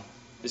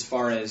as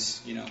far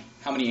as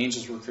how many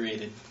angels were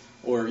created,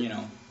 or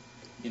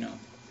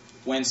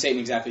when Satan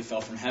exactly fell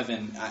from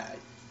heaven,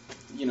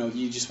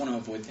 you just want to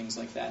avoid things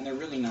like that, and they're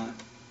really not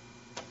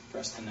for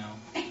us to know.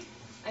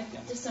 I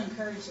just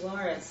encourage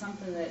Laura.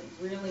 Something that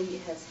really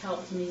has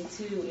helped me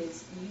too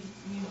is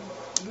you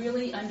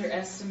really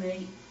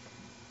underestimate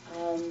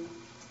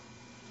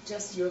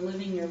just you're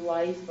living your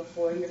life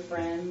before your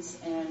friends,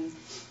 and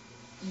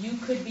you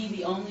could be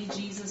the only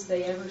Jesus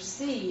they ever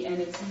see, and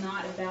it's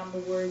not about the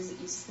words that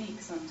you speak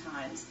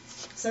sometimes.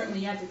 Certainly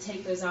you have to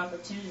take those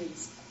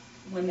opportunities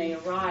when they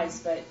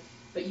arise, but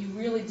you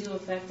really do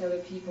affect other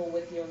people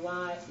with your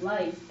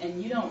life,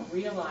 and you don't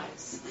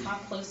realize how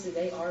closely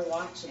they are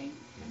watching.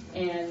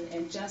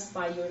 And just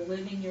by your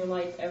living your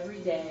life every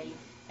day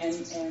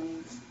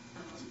and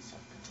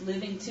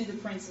living to the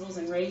principles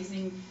and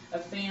raising a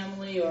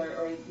family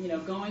or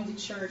going to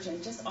church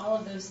and just all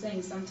of those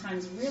things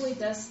sometimes really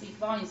does speak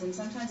volumes. And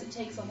sometimes it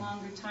takes a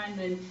longer time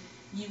than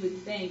you would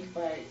think,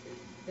 but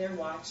they're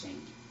watching.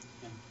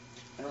 Yeah.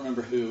 I don't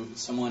remember who.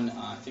 Someone,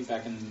 I think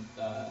back in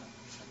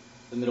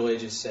the Middle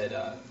Ages said,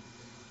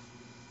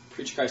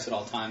 preach Christ at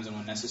all times and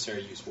when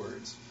necessary use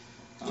words.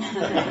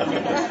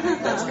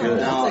 That's good.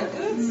 Now,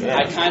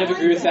 I kind of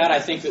agree with that. I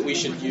think that we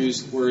should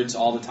use words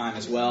all the time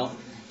as well,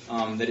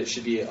 that it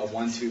should be a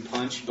 1-2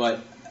 punch, but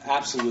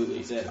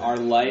absolutely, that our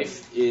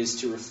life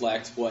is to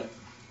reflect what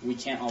we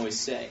can't always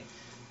say.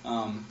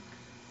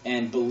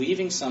 And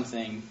believing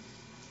something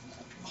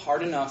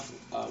hard enough,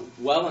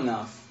 well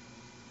enough,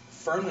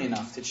 firmly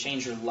enough to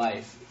change your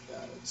life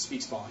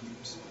speaks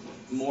volumes,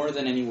 more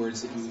than any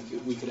words that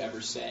we could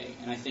ever say.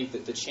 And I think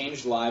that the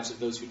changed lives of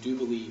those who do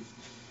believe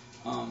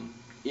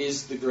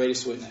is the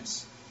greatest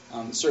witness.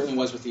 It certainly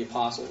was with the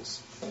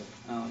apostles.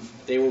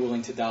 They were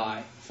willing to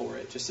die for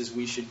it, just as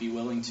we should be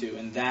willing to.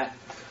 And that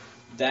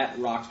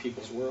rocked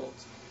people's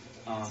worlds.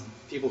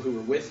 People who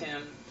were with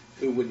him,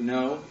 who would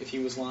know if he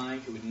was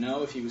lying, who would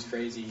know if he was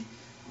crazy,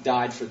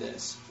 died for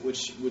this,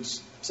 which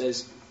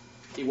says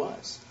he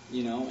was.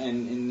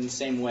 And in the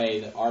same way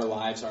that our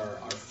lives are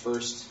our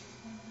first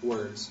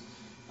words,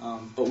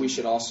 but we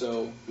should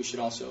also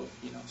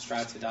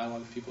strive to dialogue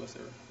with people if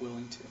they're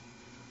willing to.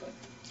 But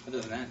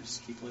other than that,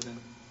 just keep living.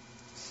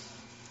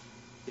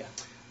 Yeah.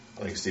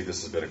 I think, Steve,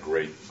 this has been a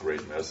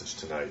great message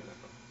tonight.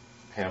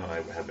 Pam and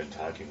I have been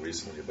talking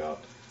recently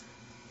about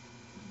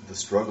the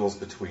struggles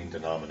between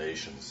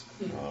denominations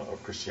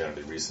of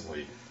Christianity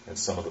recently, and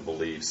some of the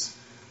beliefs.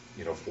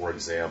 For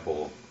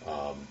example,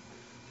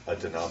 a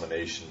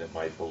denomination that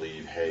might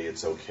believe, hey,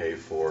 it's okay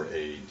for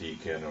a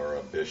deacon or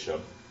a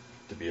bishop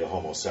to be a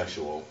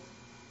homosexual,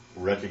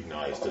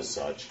 recognized as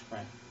such,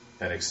 right,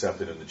 and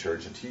accepted in the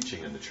church and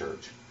teaching in the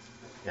church.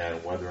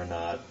 And whether or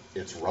not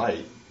it's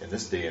right in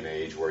this day and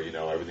age where,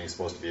 everything's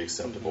supposed to be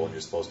acceptable and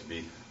you're supposed to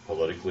be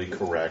politically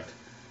correct,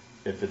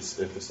 if it's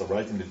the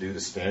right thing to do to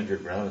stand your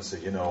ground and say,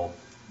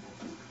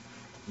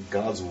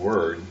 God's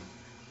Word,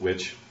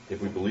 which,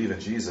 if we believe in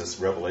Jesus,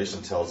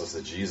 Revelation tells us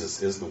that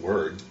Jesus is the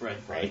Word,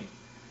 right?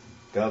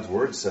 God's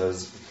Word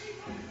says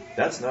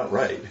that's not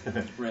right.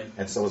 Right.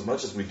 And so as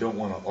much as we don't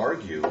want to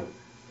argue,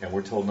 and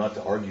we're told not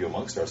to argue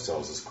amongst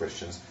ourselves as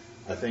Christians,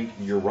 I think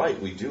you're right.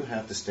 We do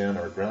have to stand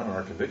our ground on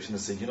our conviction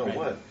and say, right,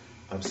 what?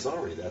 I'm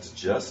sorry, that's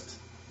just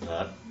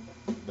not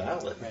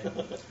valid.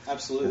 Right.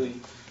 Absolutely.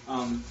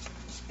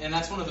 And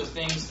that's one of the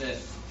things that,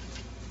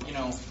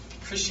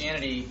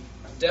 Christianity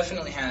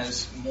definitely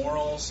has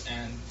morals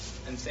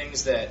and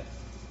things that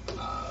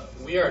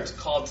we are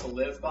called to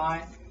live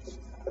by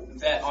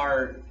that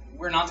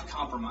we're not to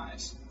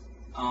compromise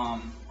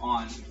on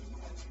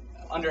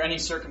under any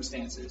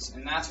circumstances.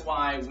 And that's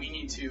why we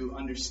need to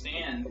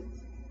understand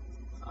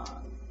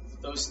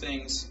those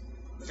things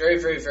very,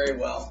 very, very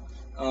well.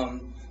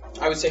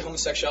 I would say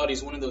homosexuality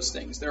is one of those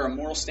things. There are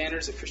moral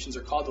standards that Christians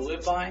are called to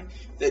live by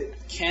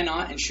that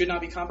cannot and should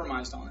not be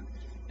compromised on.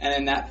 And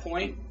in that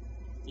point,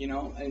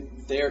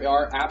 there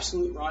are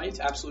absolute rights,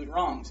 absolute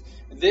wrongs.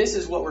 This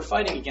is what we're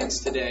fighting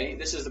against today.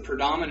 This is the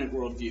predominant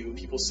worldview.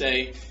 People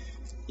say,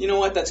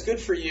 that's good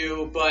for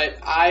you, but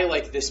I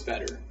like this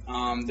better.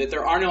 That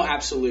there are no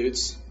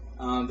absolutes,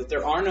 that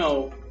there are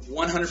no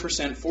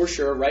 100% for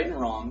sure right and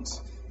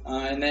wrongs,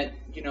 and that,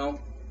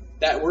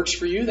 that works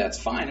for you, that's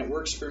fine. It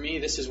works for me,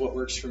 this is what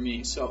works for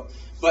me.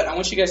 But I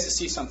want you guys to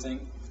see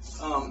something.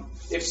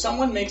 If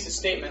someone makes a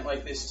statement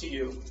like this to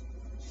you,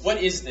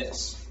 what is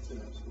this?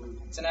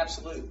 It's an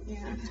absolute.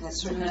 Yeah,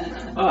 that's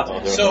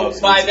right. So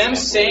by them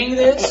saying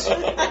this,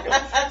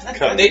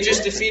 they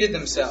just defeated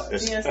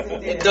themselves. Yes, they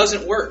did. It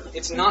doesn't work.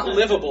 It's not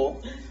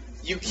livable.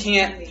 You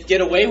can't get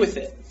away with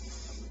it.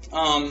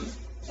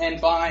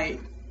 And by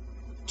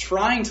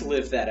trying to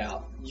live that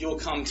out, you'll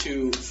come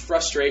to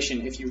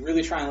frustration if you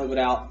really try and live it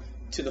out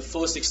to the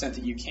fullest extent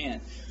that you can.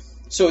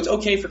 So it's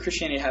okay for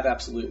Christianity to have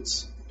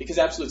absolutes, because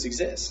absolutes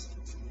exist.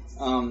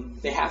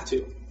 They have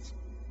to.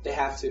 They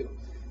have to.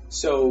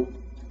 So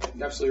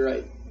you're absolutely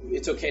right.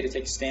 It's okay to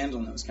take a stand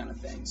on those kind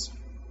of things,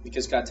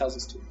 because God tells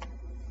us to.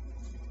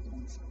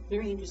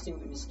 Very interesting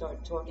when you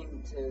start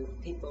talking to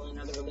people in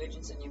other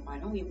religions and you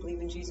find, you believe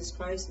in Jesus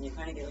Christ, and you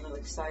kind of get a little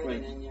excited,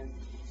 right, and you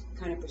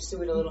kind of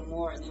pursue it a little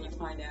more, and then you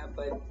find out,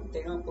 but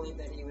they don't believe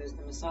that he was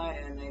the Messiah,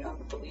 and they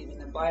don't believe in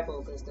the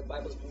Bible because the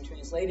Bible's been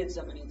translated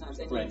so many times.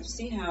 And right, you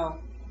see how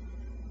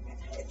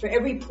for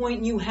every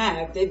point you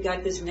have, they've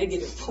got this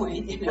negative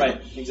point. Right,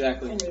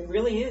 exactly. And it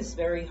really is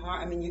very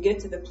hard. I mean, you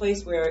get to the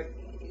place where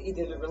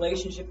either the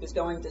relationship is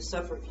going to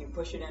suffer if you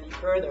push it any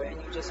further,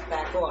 and you just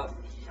back off.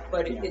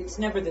 But it's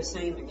never the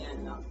same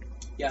again, though.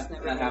 Yeah, it's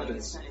never that really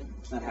happens. the same.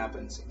 That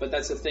happens. But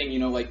that's the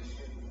thing,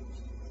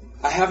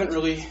 I haven't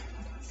really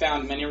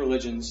found many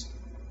religions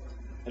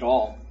at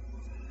all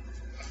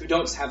who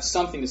don't have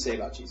something to say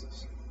about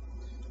Jesus.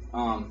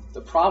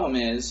 The problem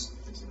is,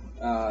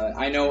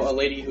 I know a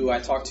lady who I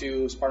talked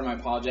to as part of my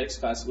apologetics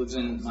class, lives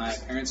in my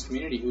parents'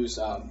 community, who's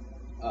a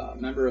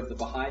member of the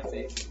Baha'i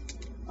faith.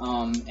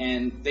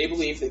 And they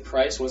believe that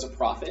Christ was a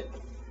prophet,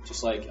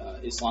 just like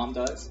Islam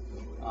does,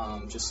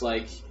 just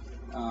like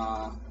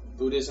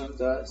Buddhism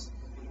does.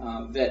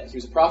 That he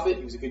was a prophet,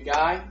 he was a good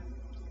guy,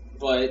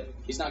 but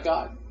he's not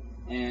God.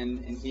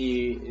 And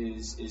he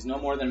is no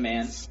more than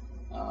man,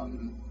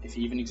 if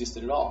he even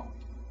existed at all.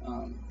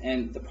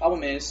 And the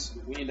problem is,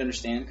 we need to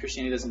understand,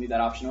 Christianity doesn't leave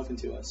that option open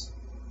to us.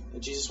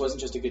 Jesus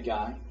wasn't just a good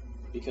guy.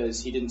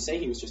 because he didn't say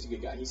he was just a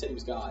good guy. He said he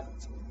was God.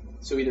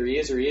 So either he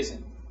is or he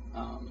isn't.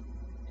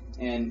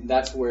 And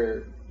that's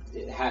where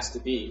it has to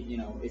be. You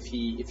know, if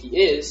he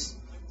is,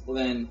 well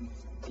then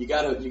you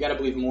gotta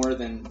believe more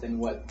than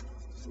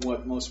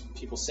what most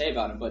people say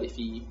about him. But if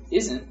he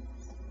isn't,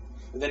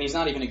 then he's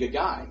not even a good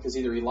guy, because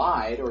either he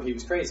lied or he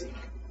was crazy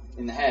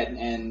in the head,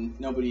 and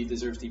nobody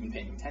deserves to even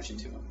pay any attention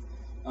to him.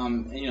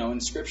 And, you know, in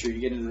Scripture,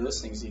 you get into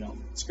those things. You know,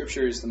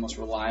 Scripture is the most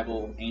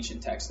reliable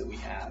ancient text that we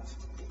have.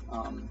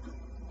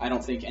 I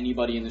don't think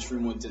anybody in this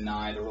room would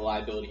deny the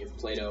reliability of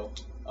Plato,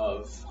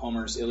 of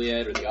Homer's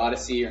Iliad or the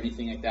Odyssey or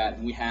anything like that.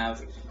 And we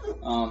have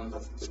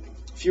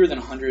fewer than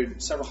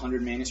 100, several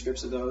hundred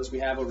manuscripts of those. We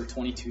have over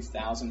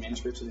 22,000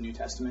 manuscripts of the New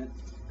Testament,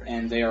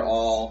 and they are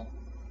all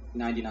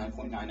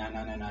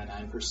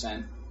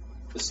 99.99999%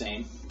 the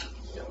same.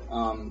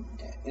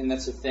 And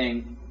that's the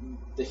thing.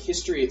 The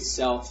history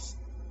itself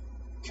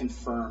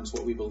confirms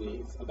what we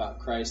believe about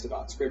Christ,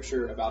 about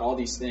Scripture, about all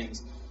these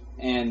things.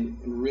 And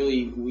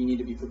really, we need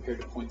to be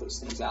prepared to point those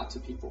things out to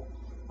people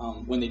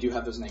when they do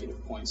have those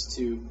negative points,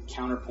 to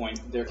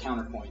counterpoint their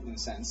counterpoint, in a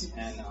sense,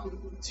 and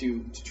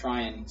to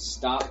try and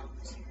stop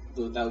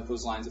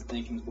those lines of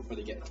thinking before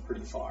they get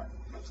pretty far.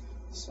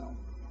 So,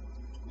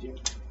 yeah.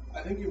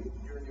 I think you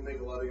make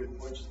a lot of good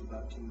points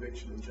about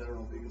conviction in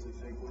general, because I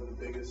think one of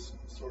the biggest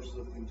sources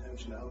of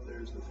contention out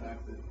there is the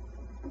fact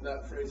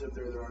that phrase up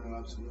there are no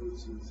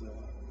absolutes, is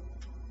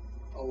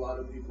a lot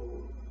of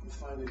people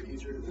find it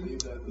easier to believe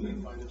that than they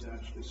find it to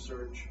actually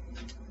search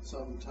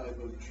some type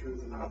of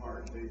truth in their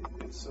heart.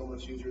 It's so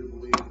much easier to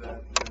believe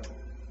that,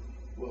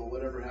 well,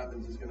 whatever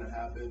happens is going to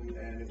happen,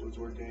 and it was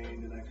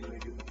ordained, and I can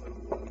make it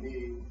applicable to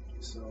me.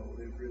 So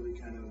they've really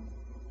kind of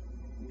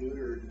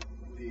neutered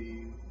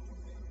the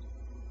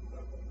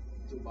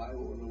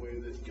Bible in the way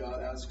that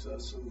God asks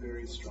us some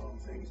very strong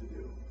things to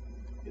do.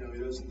 You know, He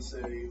doesn't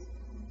say,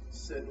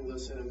 sit and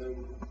listen and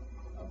then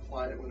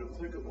apply it when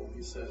applicable.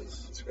 He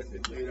says,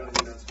 lay down your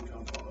nets and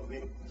come follow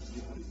me.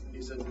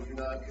 He says, if you're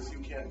not, because you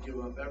can't give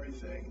up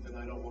everything, then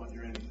I don't want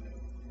your anything.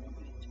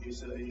 He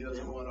said He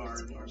doesn't want our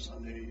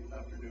Sunday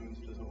afternoons.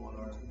 He doesn't want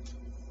our,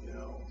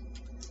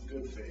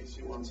 good face.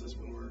 He wants us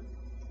when we're,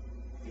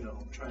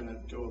 trying to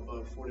go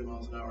above 40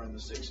 miles an hour in the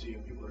 60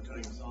 and people are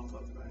cutting us off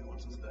left and right. He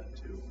wants us that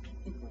too.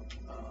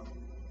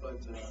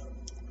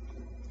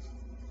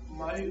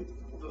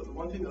 The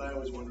one thing that I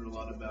always wonder a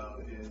lot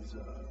about is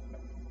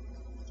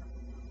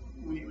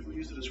we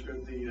use to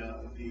describe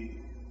the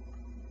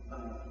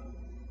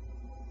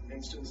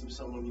instance of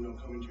someone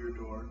coming to your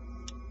door,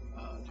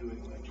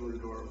 doing like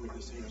door-to-door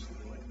witnessing or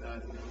something like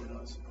that, and we're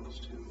not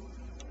supposed to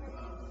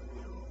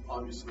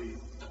obviously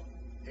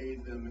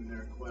aid them in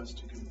their quest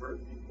to convert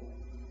people.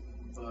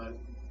 But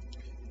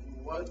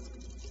what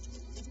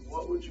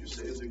would you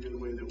say is a good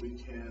way that we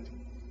can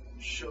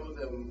show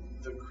them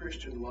the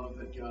Christian love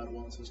that God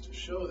wants us to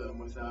show them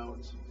without,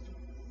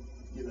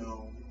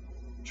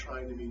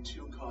 trying to be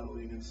too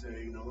coddling and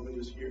say, let me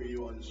just hear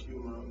you, I'll just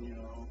humor them,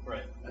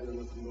 right, and then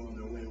let them go on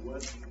their way.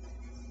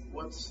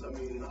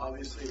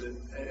 Obviously that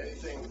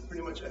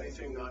pretty much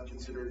anything not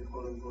considered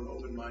quote unquote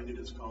open-minded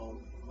is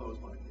called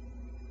closed-minded.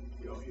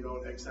 If you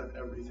don't accept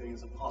everything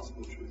as a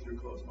possible truth, you're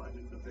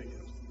closed-minded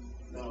opinions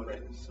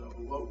nowadays. Right. So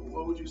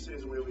what would you say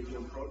is a way we can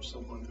approach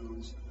someone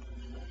who's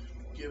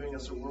giving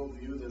us a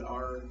worldview that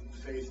our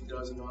faith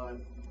does not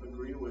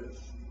agree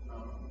with,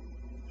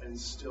 and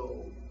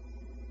still,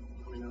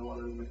 I don't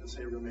want to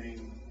say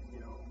remain,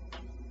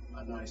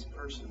 a nice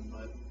person,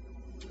 but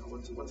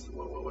what's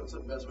the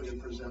best way to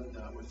present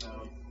that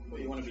without? Well,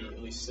 you want to be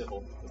at least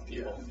civil with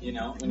people,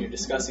 when you're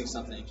discussing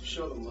something. To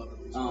show them love at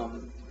least.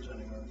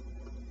 Presenting our.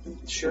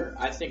 Sure.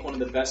 I think one of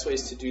the best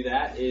ways to do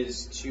that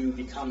is to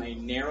become a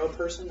narrow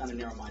person, not a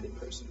narrow-minded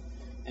person.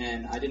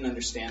 And I didn't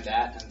understand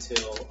that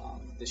until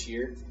this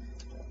year.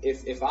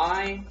 If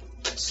I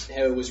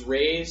was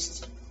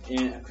raised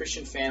in a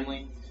Christian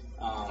family,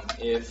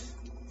 if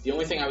the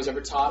only thing I was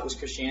ever taught was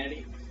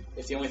Christianity,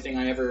 if the only thing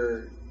I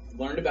ever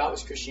learned about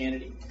was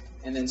Christianity,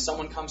 and then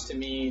someone comes to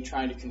me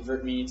trying to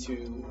convert me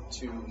to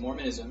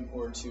Mormonism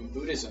or to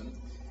Buddhism,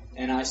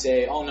 and I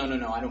say, oh, no,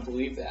 I don't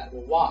believe that.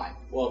 Well, why?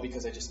 Well,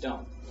 because I just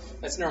don't.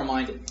 That's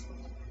narrow-minded.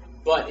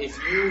 But if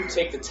you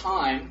take the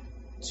time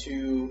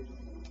to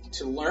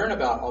learn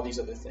about all these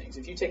other things,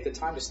 if you take the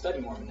time to study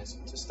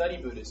Mormonism, to study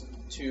Buddhism,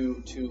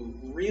 to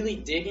really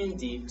dig in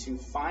deep, to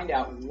find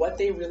out what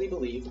they really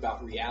believe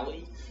about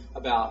reality,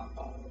 about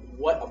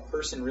what a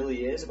person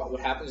really is, about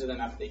what happens to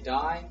them after they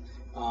die,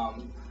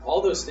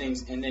 all those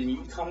things, and then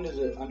you come to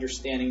the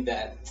understanding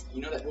that,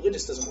 that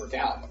religious doesn't work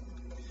out.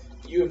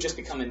 You have just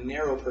become a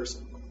narrow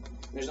person.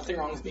 There's nothing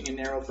wrong with being a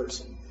narrow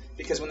person.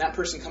 Because when that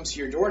person comes to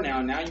your door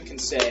now you can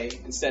say,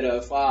 instead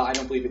of, well, I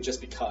don't believe it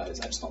just because,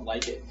 I just don't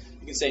like it,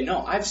 you can say,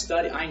 no, I've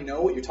studied, I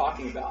know what you're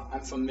talking about.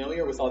 I'm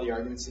familiar with all the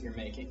arguments that you're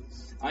making.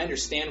 I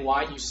understand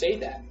why you say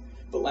that.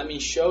 But let me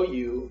show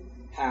you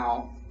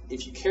how,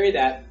 if you carry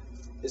that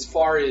as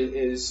far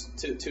as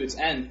to its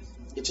end,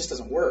 it just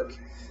doesn't work.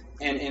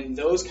 And in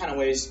those kind of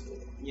ways,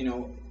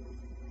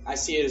 I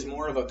see it as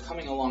more of a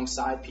coming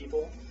alongside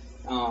people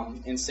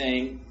and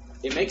saying,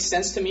 it makes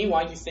sense to me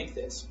why you think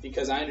this,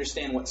 because I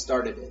understand what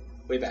started it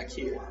way back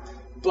here.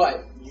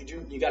 But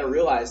you got to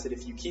realize that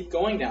if you keep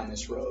going down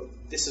this road,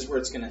 this is where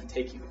it's going to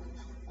take you.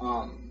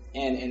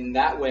 And in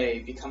that way,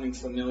 becoming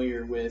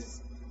familiar with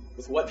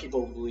what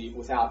people believe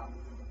without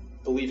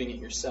believing it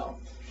yourself.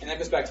 And that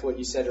goes back to what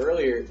you said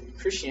earlier.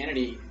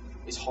 Christianity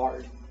is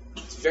hard.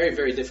 It's very,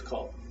 very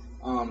difficult.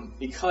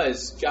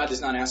 Because God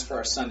does not ask for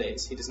our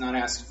Sundays. He does not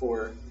ask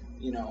for,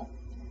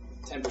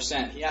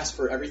 10%. He asks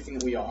for everything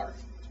that we are,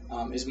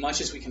 as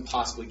much as we can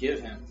possibly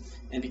give him.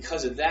 And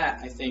because of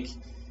that, I think,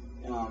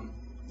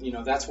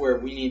 that's where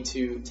we need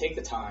to take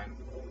the time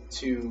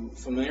to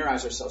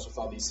familiarize ourselves with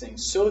all these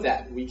things so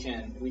that we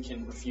can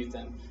refute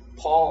them.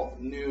 Paul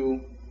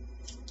knew,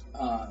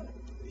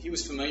 he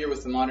was familiar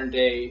with the modern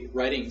day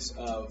writings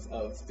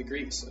of the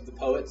Greeks, of the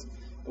poets.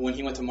 And when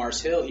he went to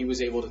Mars Hill, he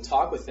was able to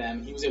talk with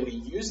them. He was able to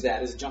use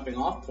that as a jumping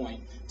off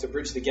point to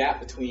bridge the gap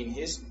between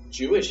his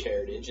Jewish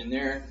heritage and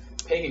their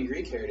pagan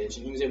Greek heritage.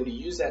 And he was able to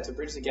use that to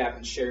bridge the gap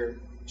and share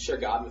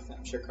God with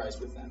them, share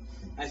Christ with them.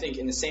 I think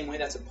in the same way,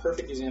 that's a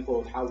perfect example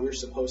of how we're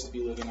supposed to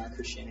be living our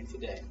Christianity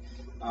today.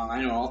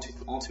 I know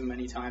all too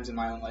many times in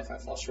my own life I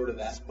fall short of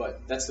that,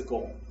 but that's the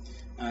goal.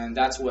 And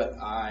that's what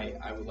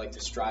I would like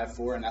to strive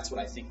for, and that's what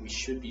I think we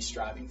should be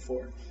striving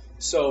for.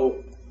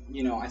 So,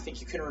 I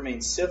think you can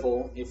remain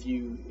civil if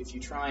you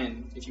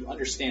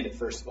understand it,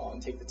 first of all,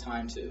 and take the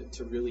time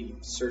to really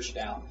search it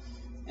out.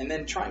 And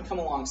then try and come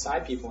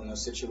alongside people in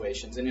those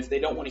situations. And if they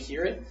don't want to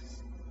hear it,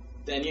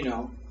 then,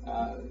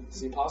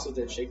 as the apostle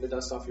did, shake the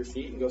dust off your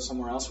feet and go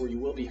somewhere else where you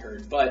will be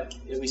heard. But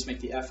at least make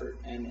the effort.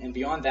 And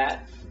beyond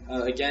that,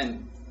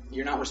 again,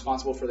 you're not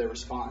responsible for their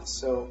response.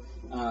 So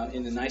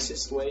in the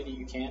nicest way that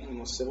you can, in the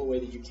most civil way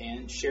that you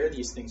can, share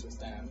these things with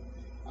them.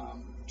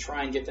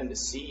 Try and get them to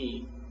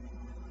see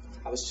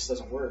how this just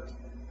doesn't work.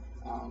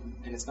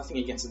 And it's nothing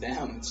against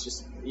them. It's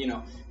just,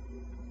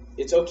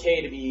 it's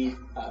okay to be,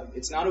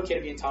 it's not okay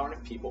to be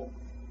intolerant of people,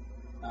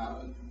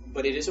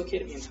 but it is okay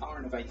to be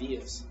intolerant of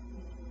ideas.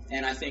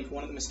 And I think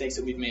one of the mistakes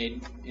that we've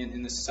made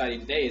in this society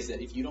today is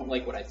that if you don't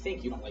like what I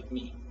think, you don't like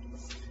me.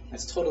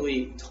 That's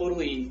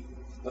totally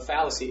a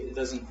fallacy.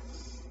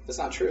 That's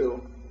not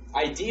true.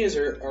 Ideas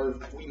are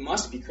we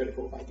must be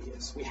critical of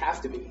ideas. We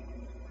have to be.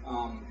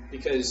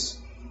 Because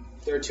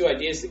there are two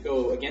ideas that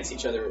go against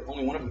each other.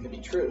 Only one of them can be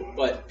true.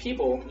 But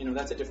people,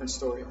 that's a different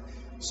story.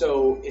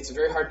 So it's a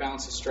very hard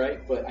balance to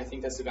strike, but I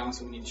think that's the balance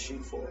that we need to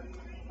shoot for.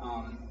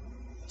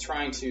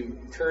 Trying to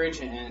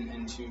encourage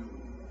and to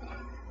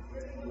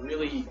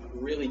really,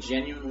 really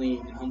genuinely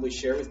and humbly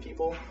share with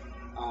people,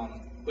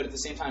 but at the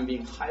same time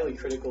being highly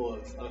critical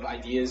of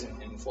ideas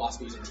and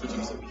philosophies and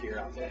teachings that we hear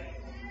out there.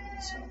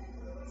 So.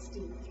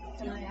 Steve,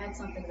 can I add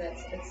something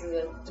that's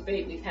a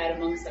debate we've had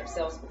amongst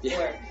ourselves before?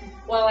 Yeah.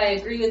 While I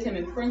agree with him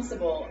in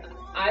principle,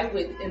 I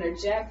would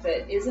interject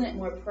that isn't it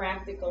more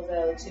practical,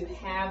 though, to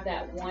have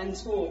that one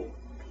tool,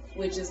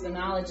 which is the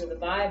knowledge of the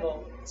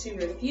Bible, to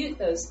refute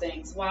those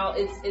things? While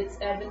it's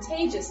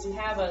advantageous to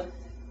have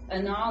a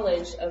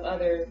knowledge of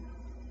other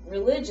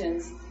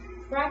religions,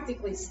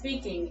 practically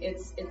speaking,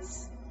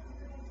 it's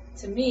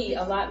to me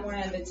a lot more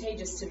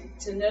advantageous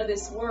to know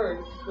this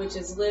word, which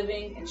is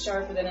living and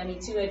sharper than any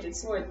two-edged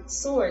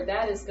sword.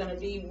 That is going to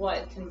be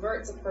what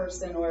converts a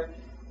person or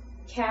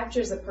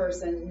captures a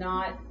person,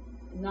 not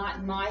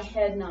my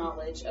head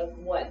knowledge of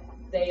what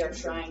they are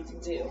trying to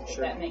do. Sure. If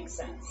that makes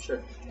sense.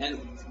 Sure. And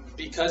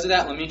because of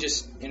that, let me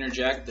just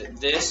interject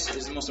that this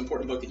is the most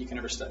important book that you can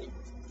ever study.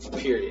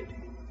 Period.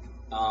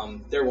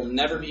 There will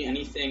never be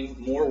anything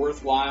more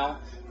worthwhile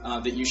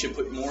that you should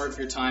put more of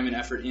your time and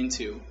effort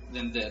into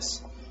than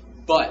this.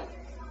 But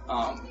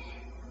I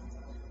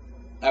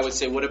would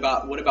say, what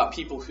about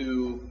people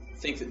who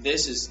think that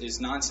this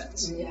is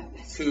nonsense? Yeah.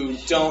 Who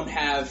don't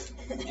have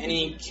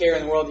any care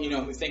in the world,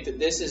 who think that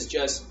this is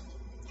just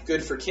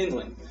good for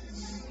kindling.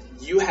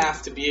 You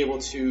have to be able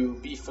to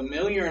be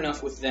familiar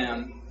enough with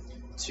them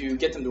to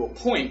get them to a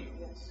point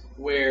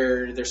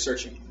where they're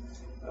searching.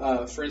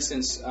 For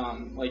instance,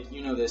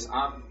 this,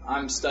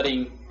 I'm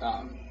studying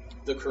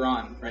the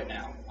Quran right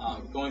now,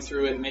 going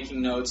through it,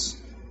 making notes,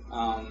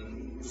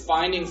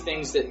 finding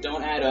things that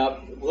don't add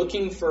up,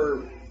 looking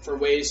for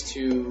ways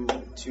to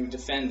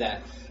defend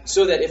that,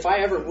 so that if I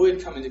ever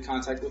would come into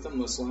contact with a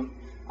Muslim,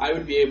 I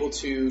would be able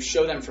to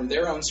show them from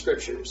their own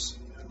scriptures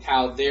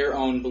how their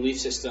own belief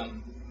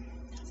system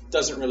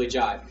doesn't really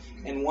jive.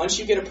 And once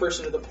you get a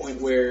person to the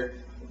point where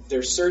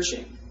they're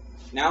searching,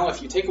 now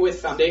if you take away the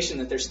foundation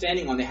that they're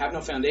standing on, they have no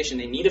foundation,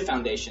 they need a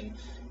foundation,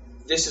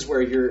 this is where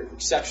your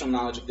exceptional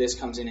knowledge of this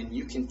comes in, and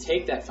you can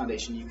take that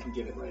foundation, you can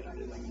give it right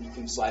under them, and you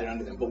can slide it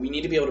under them. But we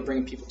need to be able to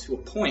bring people to a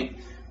point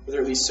where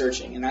they're at least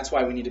searching, and that's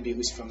why we need to be at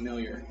least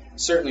familiar.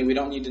 Certainly, we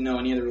don't need to know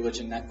any other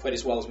religion that quite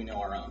as well as we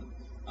know our own.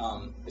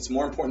 It's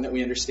more important that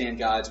we understand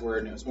God's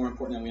Word, and it's more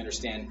important that we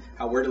understand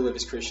how we're to live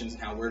as Christians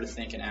and how we're to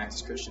think and act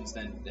as Christians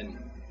than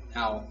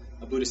how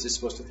a Buddhist is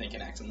supposed to think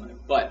and act and live.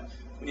 But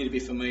we need to be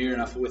familiar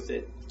enough with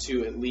it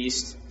to at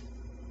least,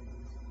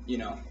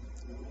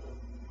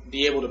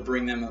 be able to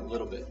bring them a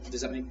little bit.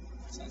 Does that make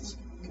sense?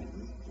 Okay.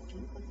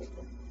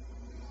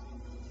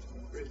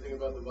 Great. thing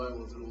about the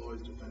Bible is it'll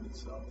always defend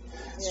itself.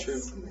 It's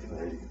true.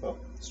 There you go.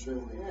 It's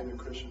true. I've been a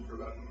Christian for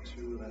about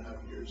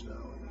 2.5 years now,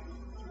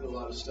 and did a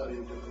lot of study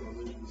of different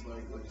religions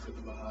like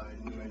the Baha'i,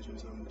 New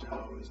Ageism,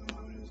 Taoism,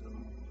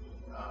 Buddhism,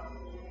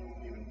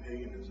 even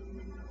paganism.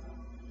 And,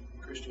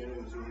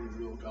 Christianity was the only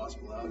real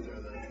gospel out there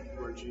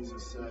where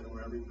Jesus said,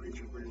 where every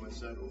preacher pretty much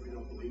said, well, if you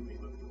don't believe me,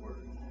 look at the Word.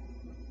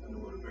 And the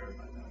Word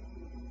verified that.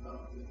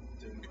 It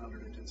didn't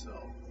contradict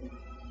itself.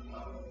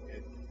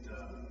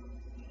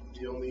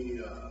 The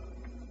only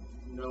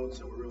notes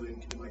that were really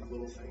like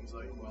little things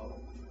like, well,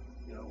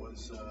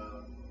 was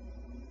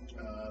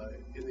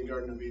in the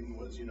Garden of Eden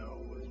was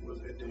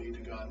a day to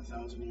God,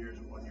 1,000 years,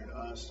 1 year to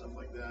us, stuff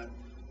like that.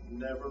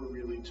 Never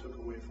really took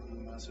away from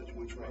the message,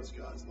 which was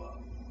God's love.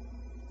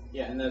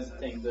 Yeah, and that's the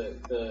thing,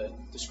 the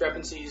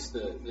discrepancies,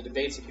 the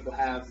debates that people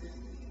have,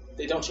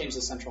 they don't change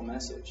the central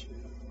message.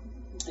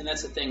 And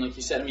that's the thing, like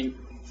you said, I mean,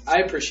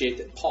 I appreciate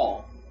that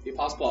Paul, the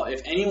Apostle Paul,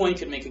 if anyone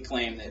could make a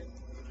claim that,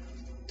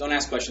 don't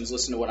ask questions,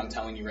 listen to what I'm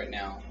telling you right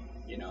now,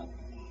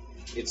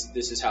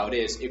 this is how it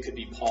is, it could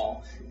be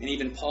Paul. And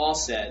even Paul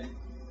said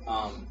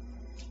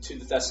to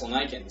the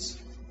Thessalonians,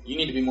 you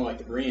need to be more like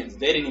the Bereans.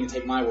 They didn't even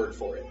take my word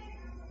for it.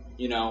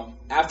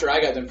 After I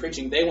got done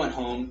preaching, they went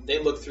home, they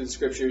looked through the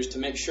scriptures to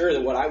make sure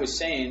that what I was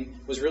saying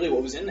was really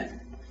what was in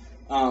there.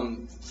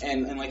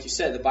 And like you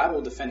said, the Bible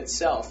will defend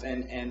itself,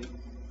 and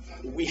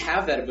we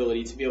have that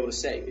ability to be able to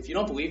say, if you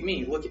don't believe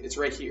me, look, it's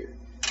right here.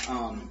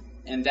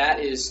 And that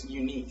is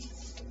unique,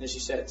 as you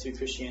said, to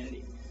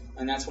Christianity.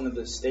 And that's one of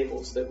the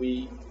staples that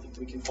we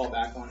can fall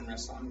back on and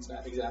rest on, is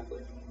that exactly.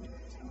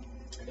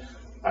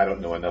 I don't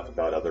know enough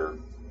about other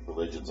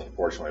religions,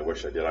 unfortunately. I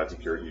wish I did. I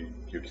think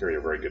you carry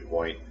a very good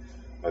point.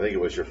 I think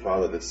it was your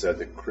father that said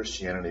that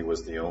Christianity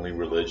was the only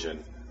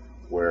religion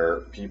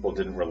where people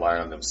didn't rely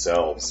on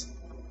themselves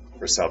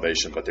for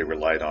salvation, but they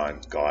relied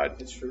on God.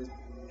 It's true.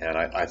 And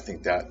I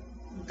think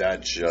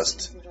that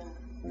just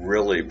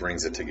really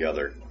brings it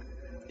together.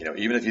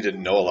 Even if you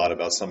didn't know a lot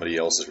about somebody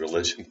else's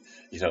religion,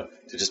 to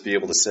just be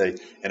able to say,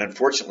 and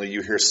unfortunately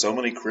you hear so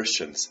many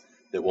Christians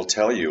that will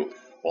tell you,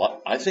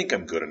 well, I think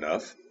I'm good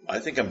enough. I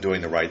think I'm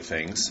doing the right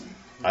things.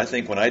 I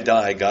think when I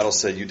die, God will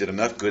say, you did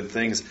enough good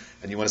things.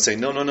 And you want to say,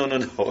 no.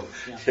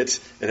 Yeah. It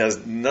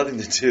has nothing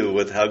to do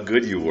with how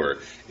good you were.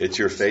 It's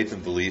your faith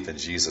and belief in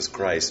Jesus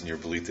Christ and your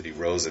belief that he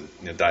rose and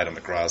died on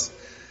the cross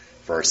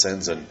for our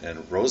sins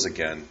and rose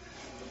again.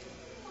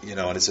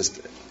 And it's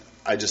just,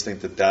 I just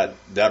think that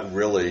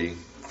really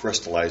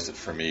crystallized it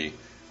for me,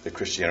 that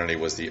Christianity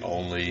was the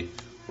only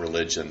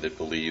religion that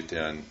believed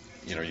in,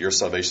 your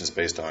salvation is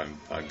based on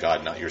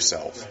God, not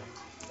yourself. Right.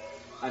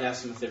 I'd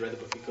asked them if they read the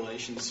book of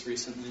Galatians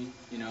recently.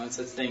 It's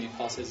that thing, and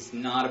Paul says it's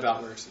not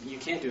about works. You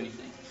can't do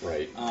anything.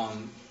 Right.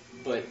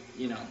 But,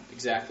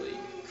 exactly.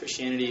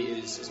 Christianity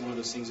is one of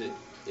those things that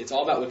it's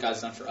all about what God's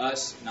done for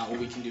us, not what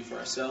we can do for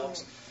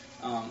ourselves.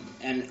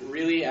 And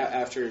really,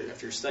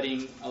 after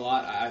studying a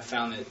lot, I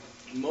found that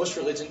most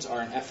religions are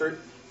an effort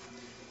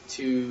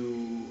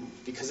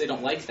because they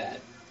don't like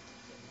that,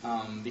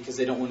 because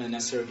they don't want to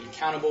necessarily be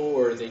accountable,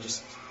 or it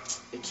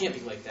can't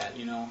be like that,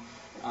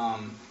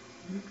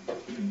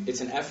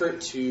 It's an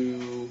effort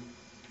to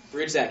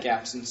bridge that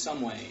gap in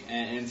some way,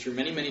 and through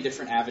many, many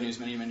different avenues,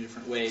 many, many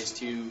different ways,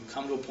 to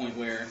come to a point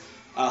where,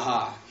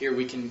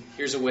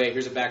 here's a way,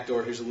 here's a back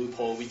door, here's a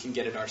loophole, we can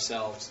get it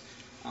ourselves.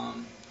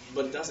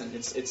 But it doesn't.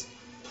 It's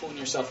pulling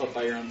yourself up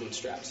by your own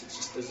bootstraps. It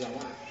just doesn't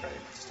work. Right?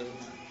 It just doesn't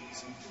work.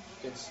 So,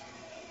 yes.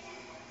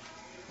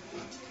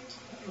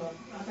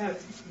 I've had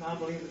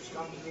non-believers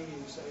come to me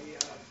and say,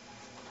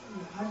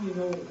 how do you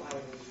know the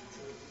Bible is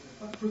true?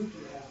 What proof do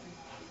you have?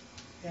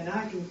 And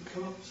I can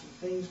come up with some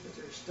things, but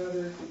they're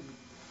stuttered, and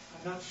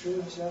I'm not sure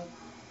and stuff.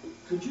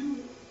 Could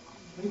you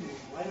maybe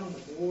write on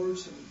the board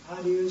some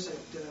ideas that,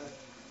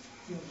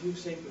 you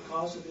say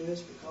because of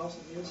this,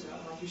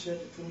 like you said,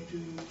 the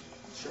 22,000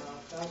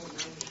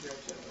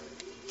 manuscripts that are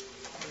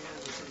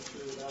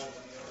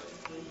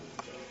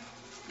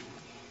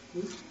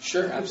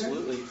Sure,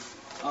 absolutely.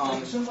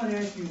 If somebody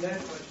asked you that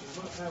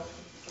question,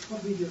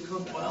 what would be your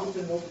comment? Well, What's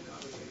an open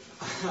conversation?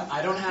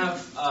 I don't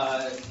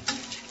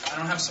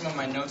have some of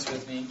my notes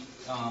with me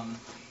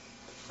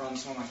from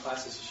some of my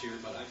classes this year,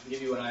 but I can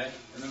give you what I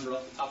remember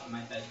off the top of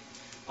my head.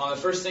 The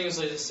first thing is,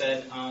 like I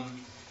said,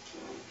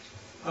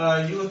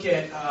 you look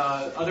at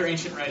other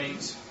ancient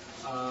writings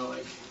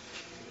like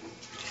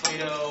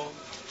Plato,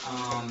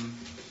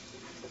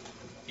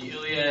 the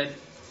Iliad,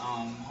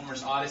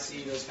 Homer's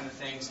Odyssey, those kind of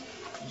things.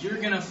 You're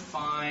going to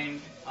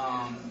find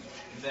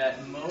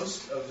that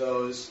most of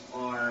those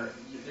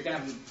they're going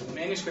to have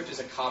manuscript as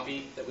a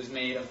copy that was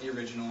made of the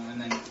original,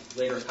 and then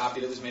later a copy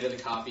that was made of the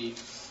copy.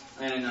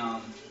 And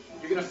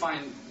you're going to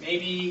find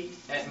maybe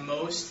at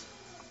most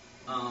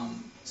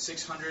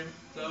 600 of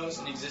those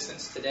in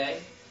existence today.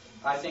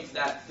 I think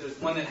that the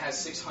one that has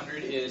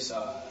 600 is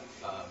an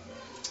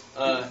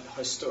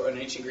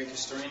ancient Greek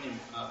historian named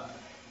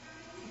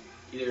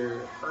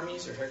either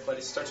Hermes or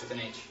Heraclitus. Starts with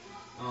an H.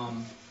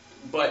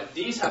 But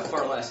these have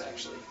far less,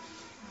 actually.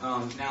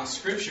 Now,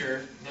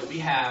 scripture that we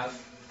have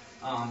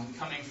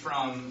coming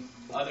from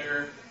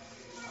other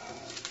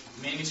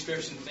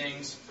manuscripts and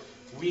things,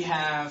 we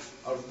have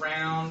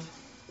around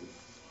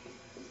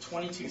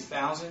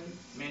 22,000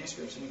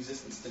 manuscripts in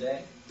existence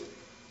today.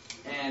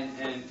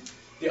 And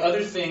the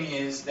other thing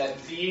is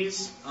that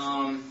these,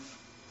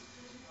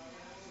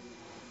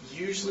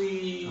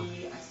 usually,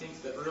 I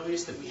think the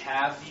earliest that we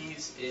have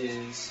these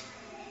is,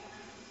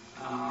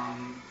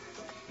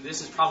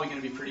 this is probably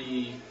going to be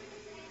pretty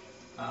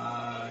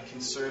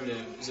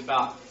conservative, is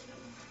about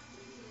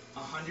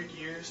 100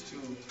 years to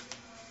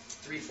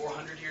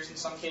 300-400 years in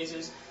some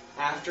cases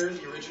after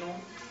the original,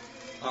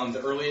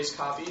 the earliest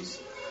copies.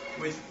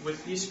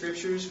 With these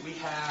scriptures, we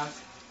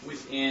have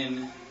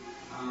within,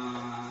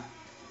 I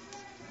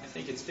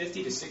think it's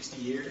 50 to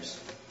 60 years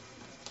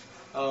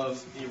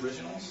of the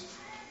originals,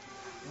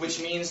 which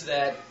means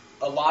that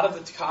a lot of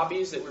the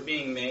copies that were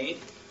being made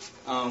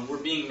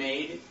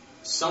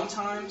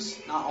sometimes,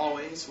 not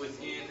always,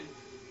 within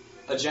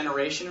a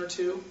generation or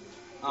two,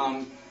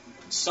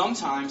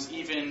 sometimes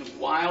even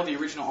while the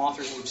original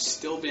authors would have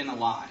still been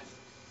alive,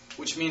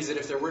 which means that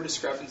if there were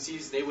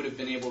discrepancies, they would have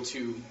been able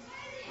to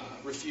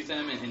refute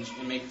them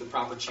and make the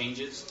proper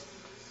changes.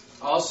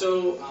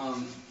 Also,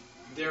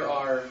 there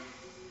are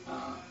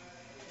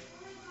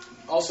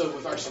also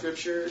with our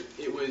scripture,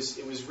 it was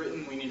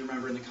written, we need to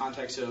remember, in the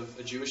context of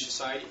a Jewish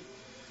society,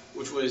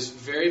 which was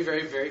very,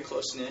 very, very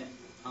close-knit,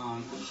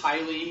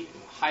 highly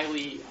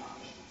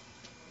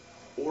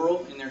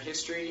oral in their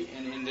history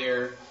and in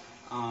their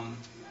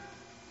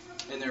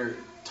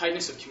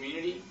tightness of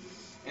community.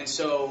 And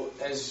so,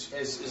 as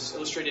is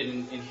illustrated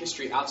in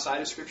history outside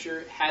of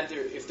Scripture,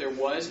 if there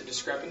was a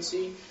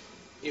discrepancy,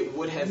 it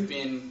would have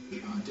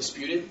been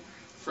disputed.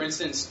 For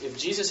instance, if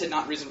Jesus had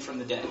not risen from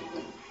the dead,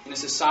 in a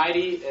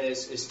society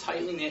as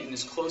tightly knit and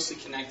as closely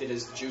connected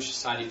as the Jewish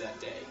society that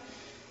day,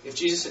 if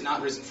Jesus had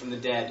not risen from the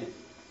dead,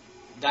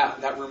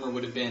 that rumor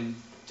would have been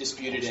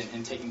disputed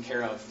and taken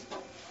care of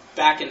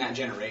back in that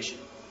generation,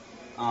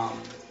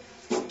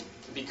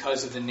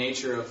 because of the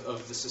nature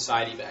of the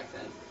society back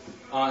then.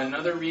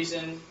 Another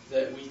reason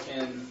that we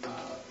can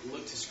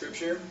look to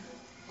Scripture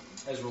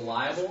as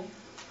reliable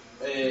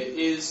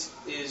is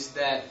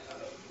that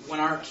when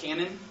our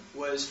canon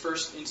was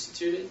first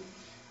instituted,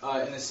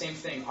 and the same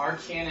thing, our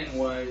canon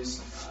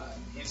was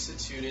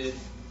instituted,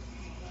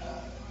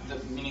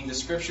 meaning the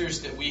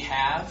Scriptures that we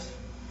have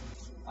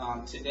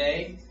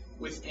today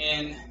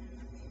within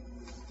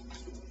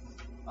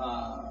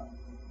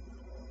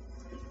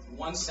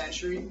 1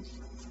 century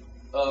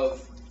of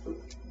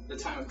the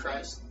time of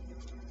Christ.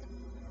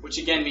 Which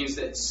again means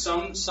that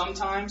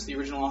sometimes the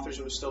original authors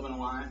would have still been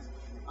alive,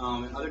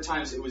 and other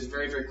times it was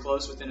very, very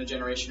close, within a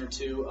generation or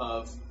two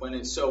of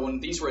when. So when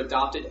these were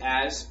adopted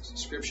as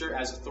Scripture,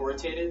 as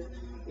authoritative,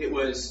 it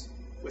was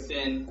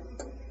within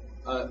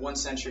 1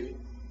 century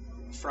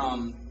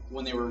from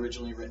when they were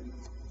originally written.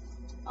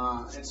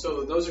 And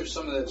so those are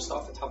some of the, just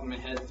off the top of my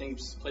head,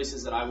 things,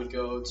 places that I would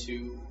go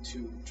to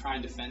try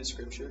and defend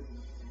Scripture.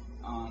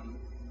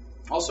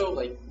 Also,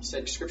 like you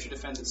said, Scripture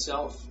defends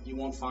itself. You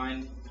won't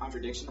find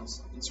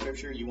contradictions in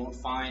Scripture. You won't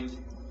find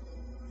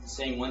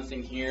saying one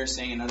thing here,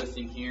 saying another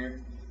thing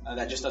here.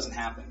 That just doesn't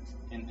happen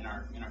in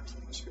our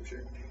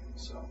Scripture.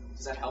 So,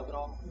 does that help at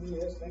all?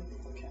 Yes, thank you.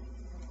 Okay.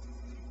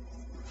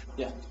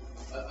 Yeah.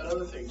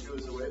 Another thing, too,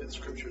 is the way that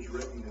Scripture is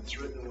written. It's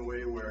written in a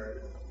way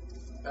where,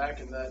 back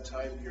in that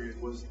time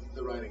period, was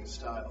the writing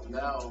style.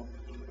 Now,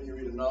 when you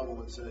read a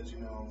novel, it says,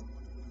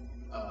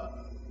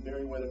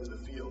 Mary went into the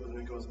field, and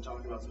it goes and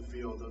talks about the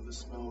field, of the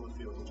smell of the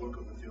field, the look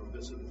of the field,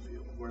 this of the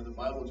field, where the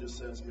Bible just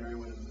says Mary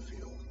went into the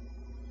field.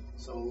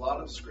 So a lot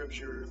of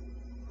Scripture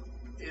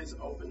is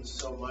open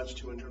so much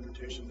to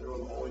interpretation. There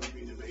will always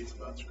be debates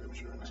about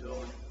Scripture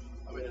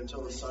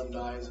until the sun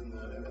dies and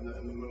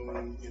the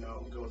moon,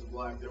 goes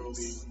black. There will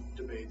be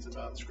debates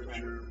about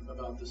Scripture,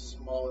 about the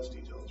smallest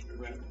detail of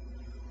Scripture.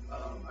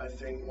 I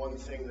think one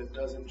thing that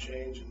doesn't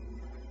change and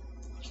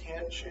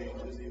can't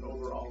change is the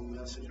overall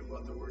message of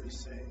what the Word is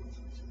saying.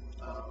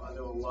 I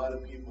know a lot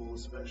of people,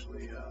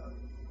 especially,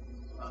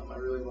 I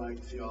really like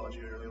theology,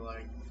 I really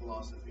like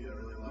philosophy, I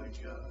really like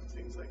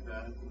things like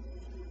that.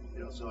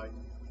 So I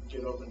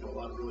get open to a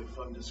lot of really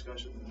fun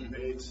discussions and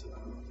debates.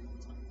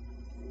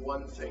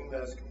 One thing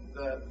that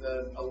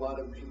a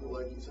lot of people,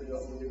 like you said,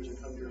 unbelievers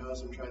that come to your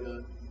house and try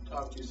to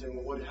talk to you,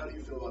 saying, well, how do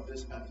you feel about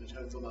this passage? How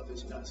do you feel about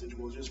this passage?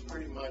 We'll just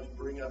pretty much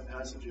bring up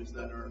passages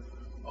that are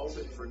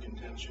open for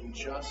contention,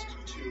 just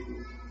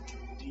to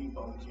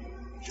debunk you,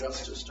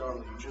 just to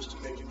startle you, just to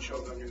make you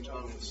choke on your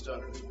tongue and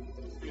stutter.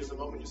 Because the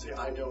moment you say,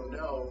 I don't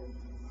know,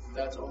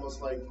 that's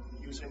almost like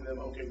you saying to them,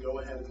 okay, go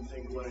ahead and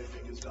think what I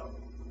think is dumb.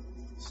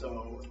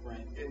 So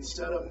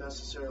instead of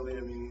necessarily,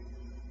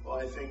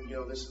 I think,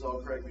 this is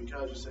all correct,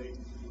 because you say,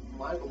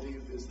 my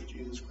belief is that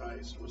Jesus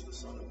Christ was the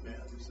Son of Man.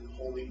 He's the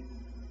holy,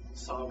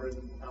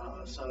 sovereign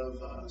Son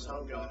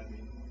of God,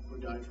 who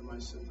died for my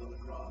sins on the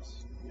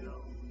cross.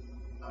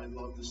 I'd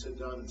love to sit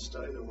down and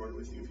study the Word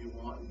with you if you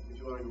want. If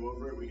you want to go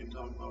over it, we can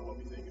talk about what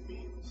we think it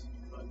means.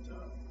 But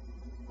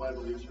my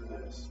beliefs are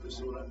this. This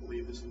is what I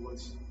believe. This is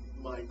what's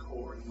my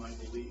core and my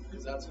belief.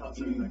 Because that's not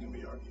something that can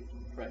be argued.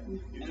 Right.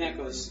 And that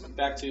goes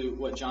back to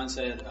what John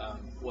said,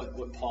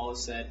 what Paul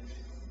has said.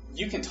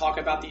 You can talk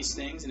about these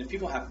things, and if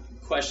people have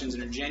questions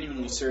and are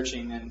genuinely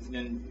searching,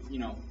 then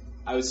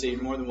I would say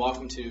you're more than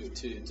welcome to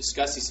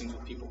discuss these things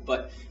with people.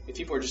 But if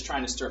people are just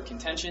trying to start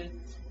contention,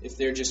 if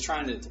they're just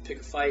trying to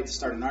pick a fight, to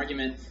start an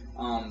argument,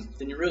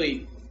 then you're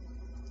really,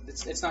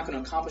 it's not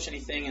going to accomplish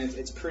anything, and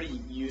it's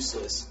pretty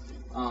useless.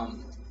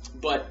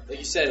 But like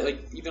you said,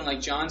 even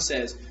like John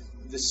says,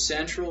 the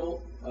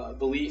central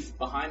belief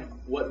behind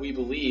what we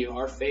believe,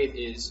 our faith,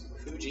 is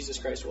who Jesus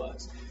Christ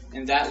was.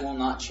 And that will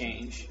not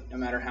change, no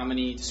matter how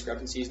many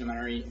discrepancies, no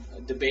matter how many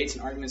debates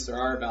and arguments there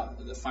are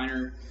about the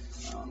finer,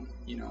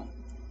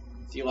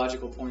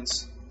 theological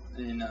points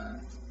in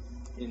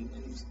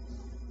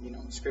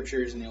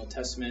scriptures in the Old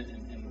Testament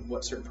and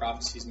what certain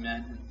prophecies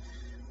meant. And,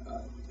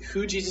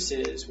 who Jesus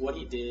is, what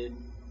he did,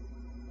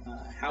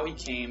 how he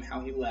came, how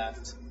he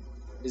left,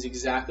 is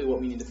exactly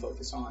what we need to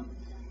focus on.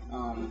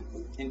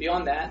 And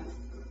beyond that,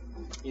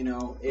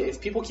 if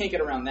people can't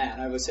get around that,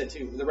 I would say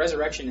too, the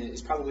resurrection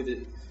is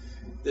probably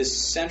the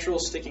central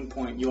sticking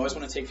point you always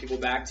want to take people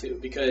back to,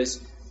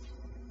 because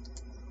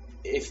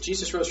if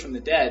Jesus rose from the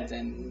dead,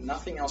 then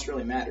nothing else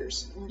really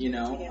matters.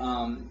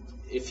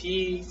 If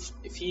he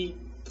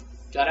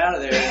got out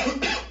of there,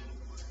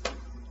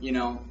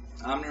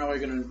 I'm not really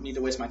going to need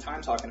to waste my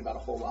time talking about a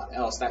whole lot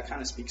else. That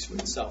kind of speaks for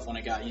itself when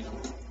I got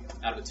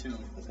out of the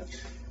tomb.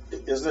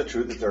 Isn't it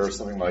true that there are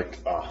something like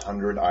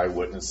 100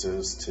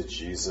 eyewitnesses to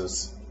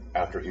Jesus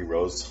after he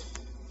rose?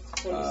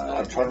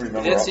 I'm trying to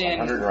remember, That's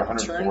 100 or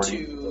 140. Turn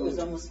It was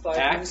to almost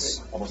 500.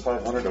 Acts. Almost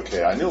 500?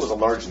 Okay, I knew it was a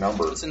large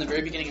number. It's in the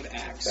very beginning of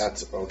Acts.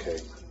 That's okay.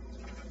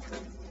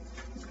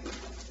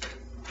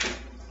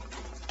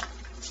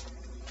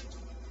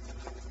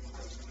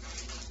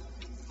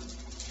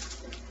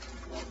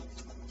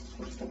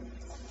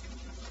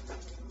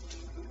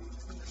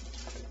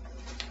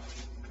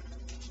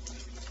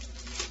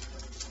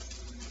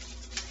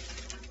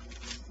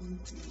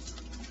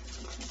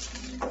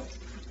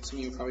 Some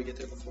of you will probably get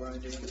there before I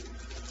do.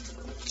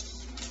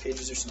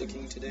 Pages are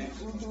sticking today.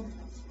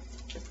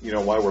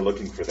 While we're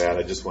looking for that,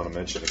 I just want to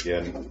mention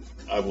again,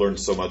 I've learned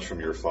so much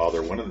from your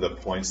father. One of the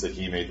points that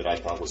he made that I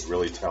thought was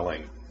really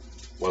telling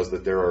was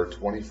that there are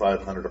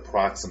 2,500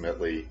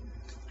 approximately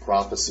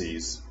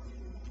prophecies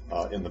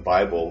in the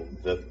Bible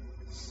that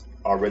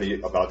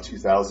already about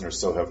 2,000 or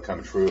so have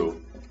come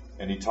true.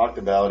 And he talked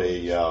about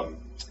a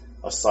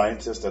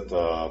scientist at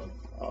the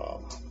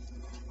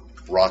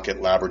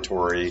rocket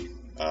laboratory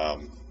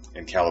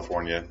in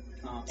California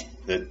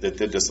that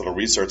did this little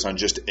research on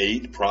just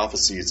 8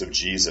 prophecies of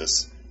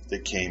Jesus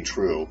that came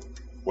true,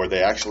 where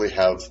they actually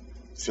have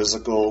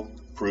physical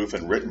proof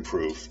and written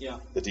proof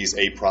that these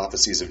 8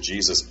 prophecies of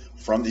Jesus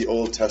from the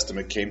Old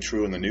Testament came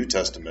true in the New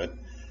Testament.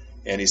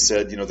 And he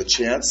said, the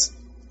chance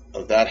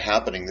of that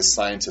happening, this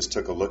scientist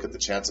took a look at the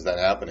chance of that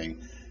happening,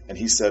 and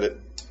he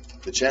said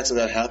the chance of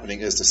that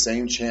happening is the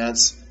same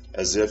chance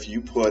as if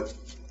you put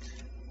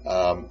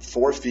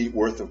 4 feet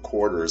worth of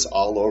quarters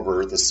all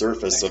over the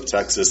surface of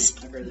Texas,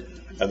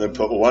 and then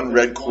put 1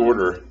 red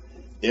quarter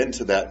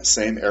into that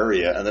same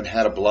area, and then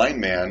had a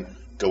blind man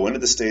go into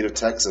the state of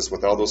Texas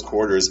with all those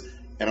quarters,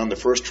 and on the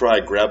first try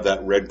grab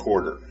that red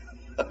quarter.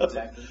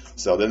 Exactly.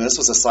 So then this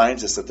was a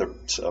scientist at the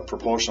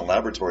Propulsion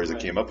Laboratories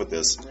that came up with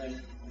this. Right.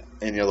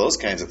 And those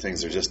kinds of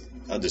things are just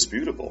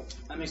undisputable.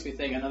 That makes me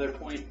think another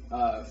point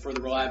for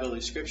the reliability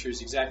of Scripture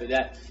is exactly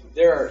that.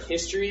 There are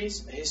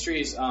histories,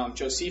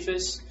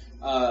 Josephus,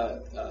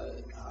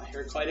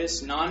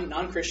 Heraclitus,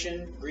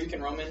 non-Christian Greek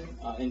and Roman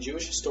and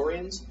Jewish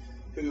historians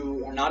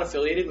who are not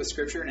affiliated with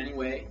Scripture in any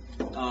way,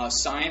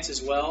 science as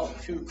well,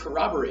 who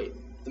corroborate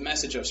the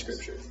message of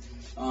Scripture.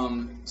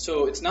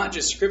 So it's not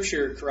just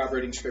Scripture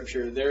corroborating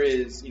Scripture. There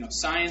is,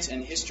 science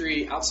and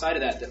history outside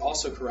of that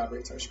also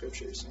corroborates our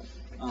Scriptures.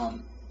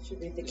 Should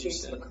be the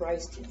case for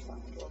Christ.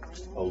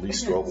 Lee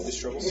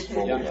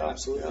Strobel. Yeah,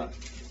 absolutely. Yeah.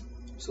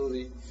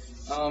 Absolutely.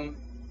 I'm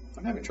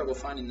having trouble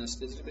finding this.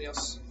 Does anybody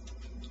else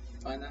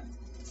find that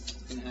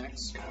in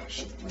Acts?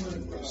 Gosh,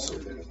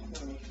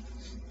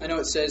 I know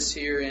it says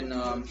here in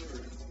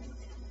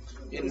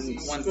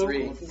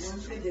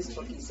 1:3. This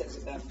book he says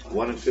about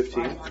 1 and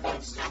 15.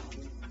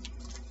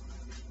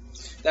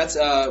 That's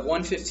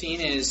 1:15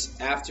 is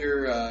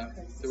after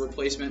the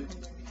replacement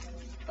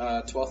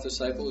 12th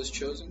disciple is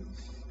chosen,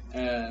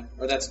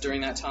 or that's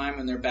during that time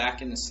when they're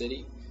back in the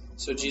city.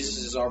 So Jesus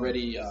is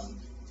already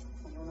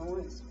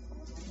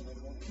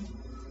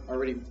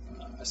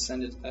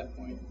ascended at that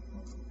point.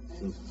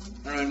 In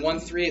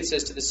 1:3 it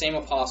says, to the same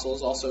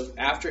apostles, also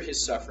after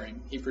his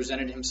suffering, he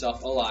presented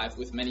himself alive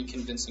with many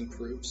convincing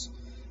proofs.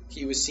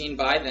 He was seen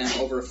by them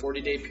over a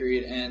 40-day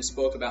period and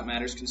spoke about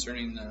matters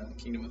concerning the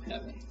kingdom of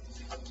heaven.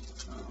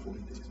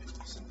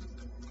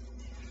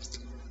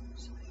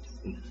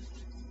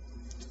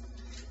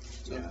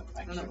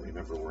 I can't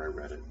remember where I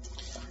read it.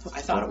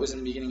 I thought it was in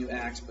the beginning of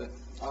Acts, but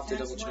I'll have to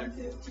double check.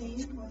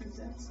 1:15, what does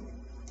that say?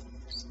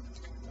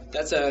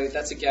 That's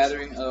a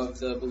gathering of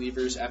the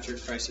believers after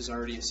Christ has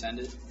already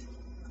ascended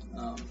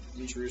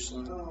in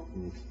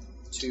Jerusalem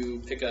to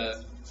pick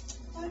a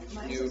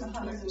Mine new says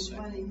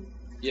 120.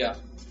 Yeah.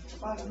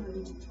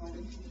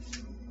 520.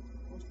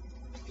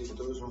 Give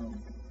those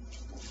room.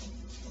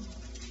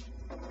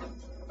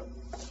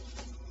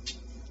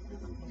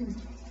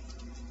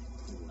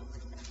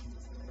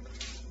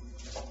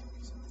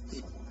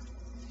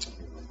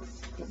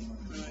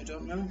 I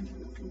don't know.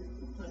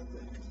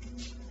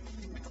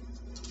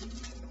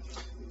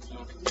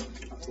 I'll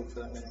look for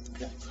that later.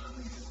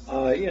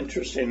 Okay.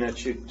 Interesting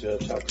that you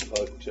talked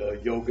about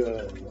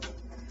yoga and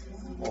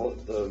all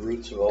the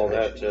roots of all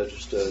that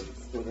just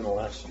within the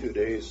last few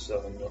days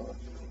on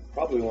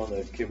probably one of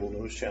the cable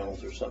news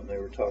channels or something. They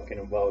were talking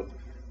about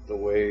the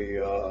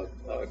way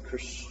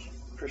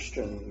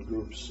Christian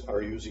groups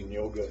are using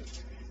yoga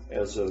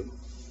as a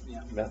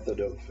method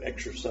of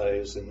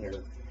exercise, and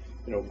they're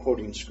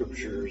quoting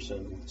scriptures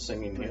and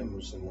singing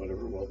hymns and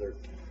whatever while they're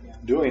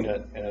doing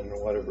it and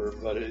whatever.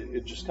 But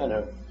it just kind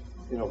of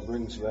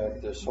brings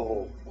back this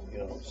whole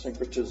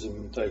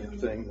syncretism type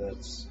thing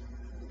that's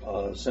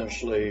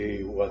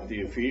essentially what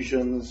the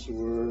Ephesians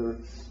were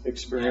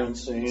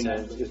experiencing,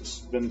 exactly. and it's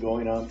been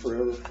going on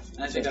forever.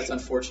 And I think that's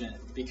unfortunate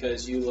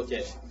because you look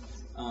at,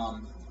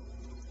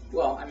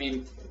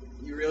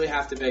 you really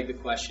have to beg the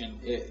question,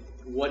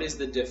 what is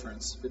the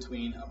difference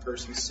between a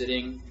person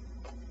sitting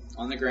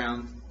on the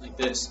ground like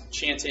this,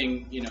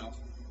 chanting,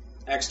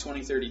 Acts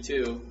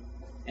 20:32,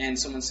 and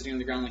someone sitting on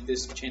the ground like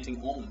this,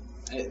 chanting Om?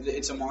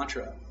 It's a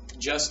mantra.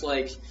 Just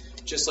like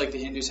the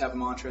Hindus have a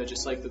mantra,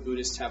 just like the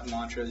Buddhists have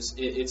mantras,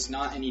 it's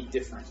not any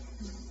different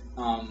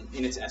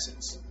in its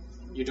essence.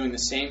 You're doing the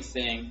same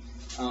thing.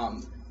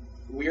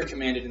 We are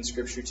commanded in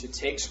Scripture to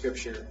take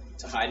Scripture,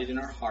 to hide it in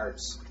our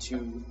hearts,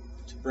 to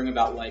bring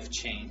about life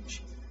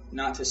change.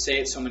 Not to say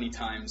it so many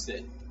times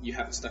that you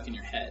have it stuck in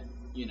your head,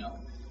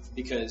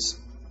 because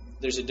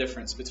there's a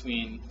difference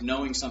between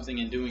knowing something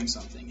and doing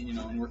something,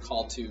 and we're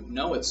called to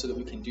know it so that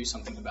we can do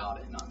something about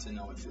it, not to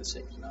know it for the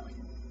sake of knowing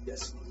it.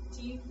 Yes?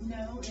 Do you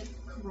know if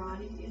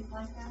karate is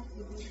like that?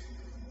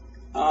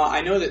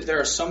 I know that there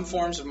are some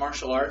forms of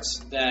martial arts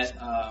that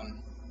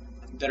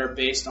are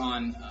based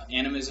on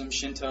animism,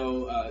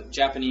 Shinto,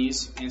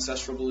 Japanese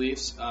ancestral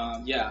beliefs.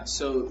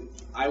 So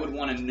I would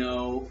want to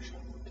know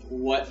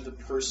what the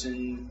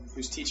person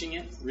who's teaching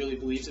it really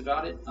believes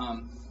about it.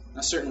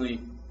 Certainly,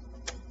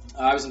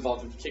 I was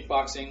involved with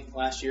kickboxing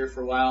last year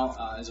for a while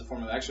as a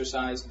form of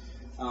exercise,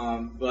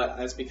 but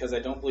that's because I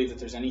don't believe that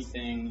there's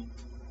anything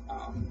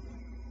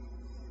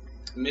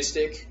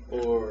mystic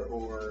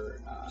or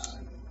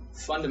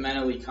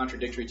fundamentally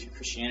contradictory to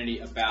Christianity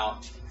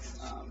about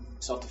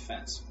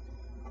self-defense.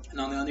 And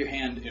on the other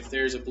hand, if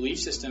there's a belief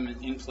system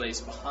in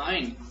place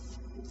behind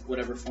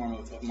whatever form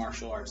of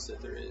martial arts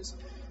that there is,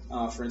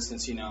 for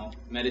instance,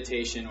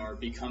 meditation or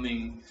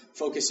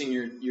focusing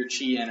your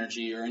chi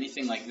energy or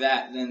anything like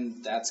that,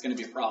 then that's going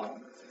to be a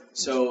problem.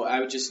 So I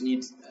would just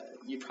need,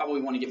 you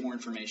probably want to get more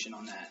information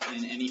on that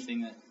and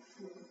anything that.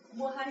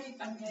 Well, how do you,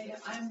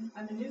 I'm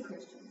a new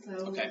Christian,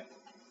 so okay.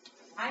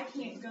 I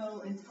can't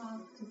go and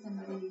talk to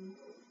somebody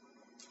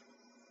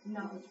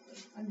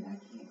knowledgeably. I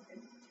can't.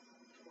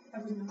 I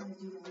wouldn't know how to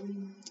do that. What do you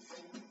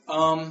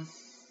think?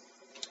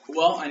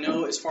 Well, I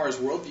know as far as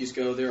worldviews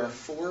go, there are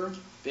 4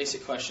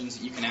 basic questions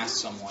that you can ask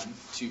someone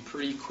to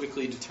pretty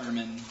quickly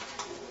determine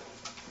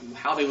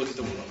how they look at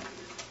the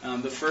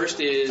world. The first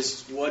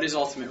is, what is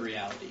ultimate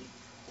reality?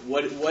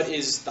 What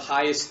is the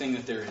highest thing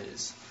that there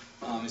is?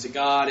 Is it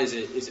God? Is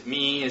it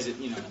me? Is it,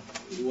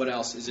 what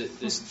else? Is it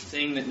this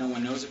thing that no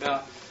one knows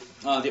about?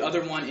 The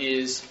other one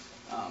is,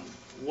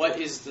 what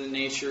is the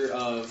nature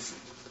of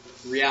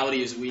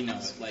reality as we know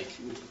it? Like,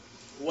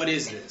 what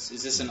is this?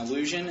 Is this an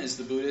illusion, as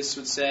the Buddhists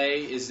would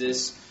say? Is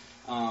this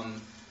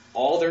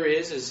all there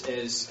is,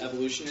 as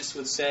evolutionists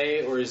would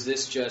say? Or is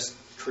this just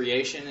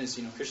creation, as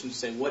Christians would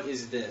say? What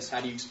is this?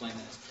 How do you explain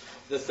this?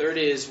 The third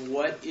is,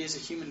 what is a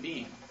human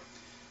being?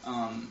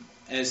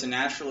 As a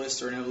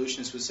naturalist or an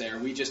evolutionist would say, are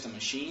we just a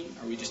machine?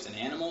 Are we just an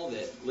animal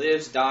that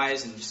lives,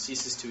 dies, and just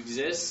ceases to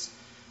exist?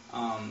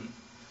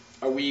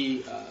 Are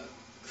we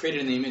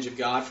created in the image of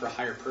God for a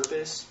higher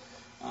purpose?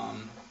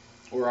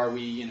 Or are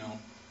we,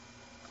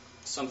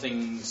 some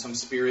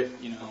spirit,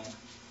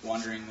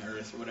 wandering the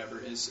earth or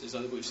whatever, as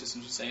other belief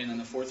systems would say? And then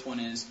the fourth one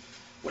is,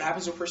 what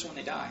happens to a person when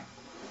they die?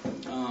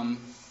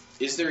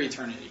 Is there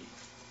eternity?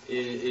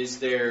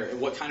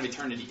 What kind of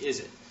eternity is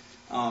it?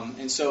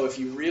 And so if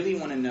you really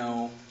want to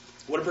know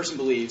what a person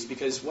believes,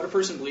 because what a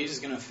person believes is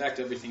going to affect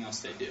everything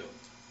else they do.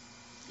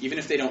 Even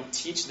if they don't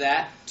teach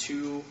that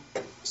to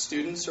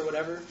students or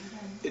whatever,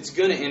 it's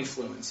going to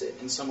influence it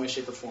in some way,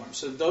 shape, or form.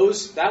 So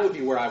that would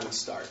be where I would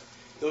start.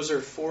 Those are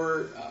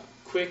 4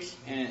 quick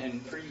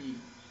and pretty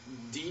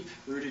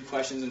deep-rooted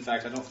questions. In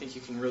fact, I don't think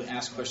you can really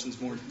ask questions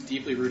more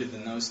deeply rooted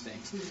than those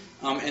things.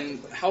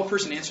 And how a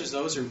person answers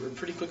those are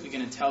pretty quickly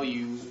going to tell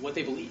you what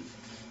they believe,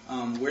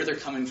 where they're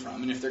coming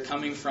from. And if they're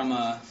coming from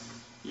I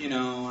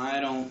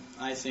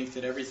think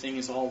that everything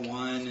is all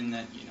one, and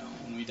that,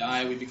 when we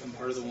die, we become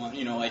part of the one.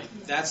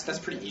 That's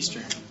pretty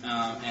Eastern.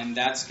 And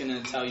that's going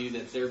to tell you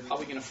that they're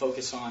probably going to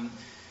focus on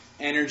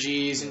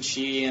energies and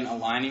chi and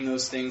aligning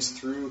those things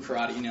through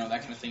karate,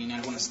 that kind of thing. And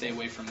I want to stay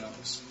away from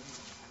those.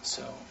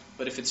 So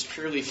But if it's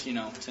purely, to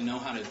know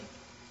how to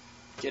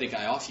get a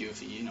guy off you if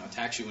he,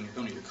 attacks you when you're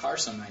going to your car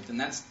some night, then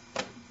that's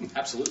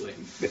absolutely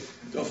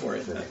go for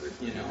it.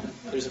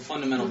 There's a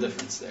fundamental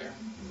difference there.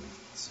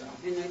 So.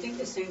 And I think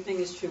the same thing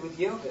is true with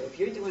yoga. If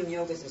you're doing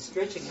yoga as a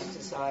stretching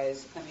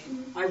exercise,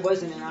 I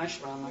was in an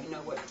ashram. I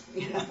know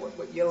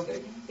what yoga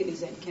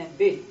is and can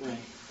be. Right.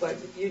 But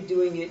if you're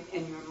doing it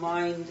and your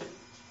mind,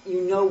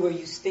 you know where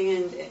you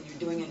stand and you're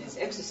doing it as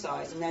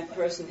exercise, and that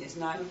person is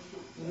not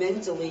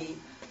mentally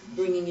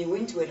bringing you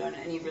into it on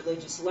any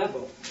religious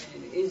level,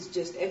 and it is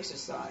just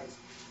exercise.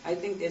 I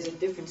think there's a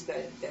difference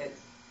that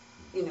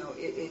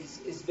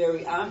is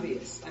very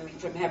obvious.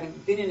 From having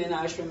been in an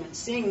ashram and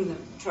seeing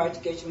them try to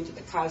get you into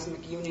the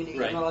cosmic unity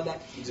right. and all of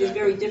that, exactly. is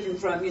very different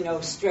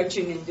from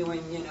stretching and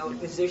doing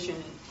position.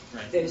 And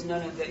right. there's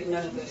none of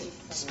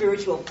the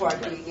spiritual part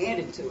right. being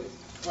added to it.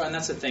 Well, and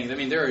that's the thing.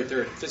 There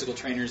are physical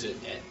trainers at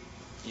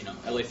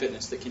LA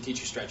Fitness that can teach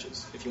you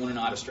stretches if you want to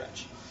know how to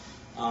stretch.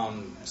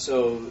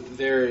 So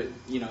there's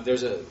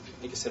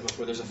like I said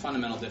before, there's a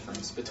fundamental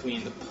difference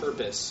between the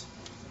purpose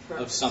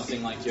of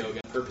something like yoga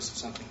and the purpose of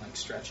something like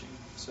stretching.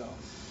 So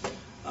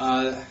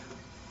I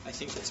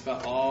think that's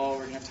about all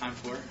we're going to have time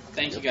for.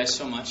 Thank you guys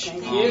so much.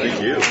 Thank you.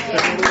 Thank you.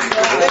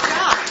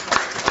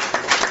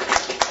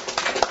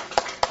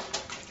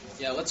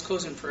 Yeah, let's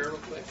close in prayer real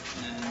quick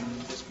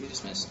and just be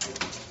dismissed.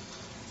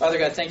 Father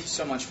God, thank you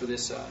so much for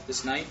this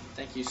night.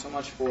 Thank you so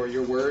much for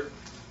your word,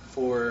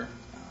 for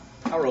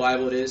how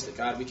reliable it is that,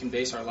 God, we can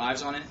base our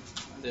lives on it,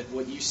 that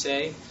what you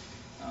say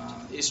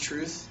is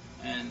truth.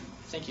 And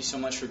thank you so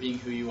much for being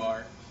who you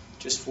are,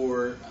 just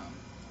for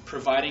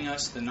providing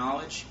us the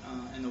knowledge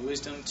and the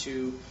wisdom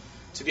to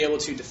be able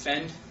to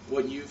defend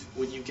what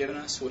you've given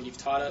us, what you've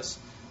taught us.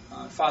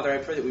 Father, I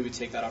pray that we would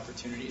take that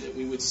opportunity, that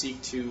we would seek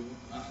to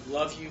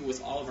love you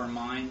with all of our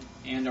mind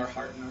and our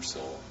heart and our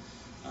soul,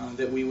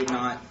 that we would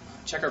not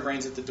check our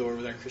brains at the door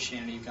with our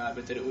Christianity, God,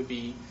 but that it would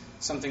be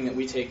something that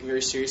we take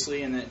very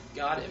seriously, and that,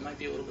 God, it might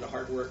be a little bit of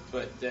hard work,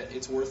 but that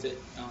it's worth it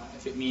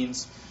if it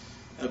means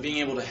being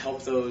able to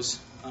help those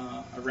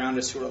around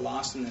us who are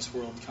lost in this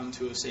world come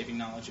to a saving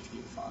knowledge of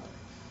you, Father.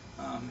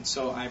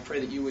 So I pray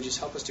that you would just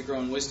help us to grow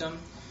in wisdom,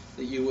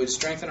 that you would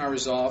strengthen our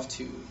resolve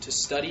to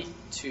study,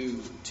 to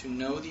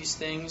know these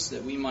things,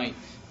 that we might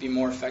be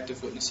more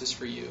effective witnesses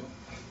for you.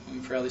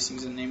 And we pray all these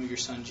things in the name of your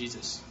Son,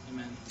 Jesus.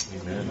 Amen.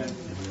 Amen.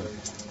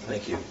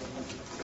 Thank you.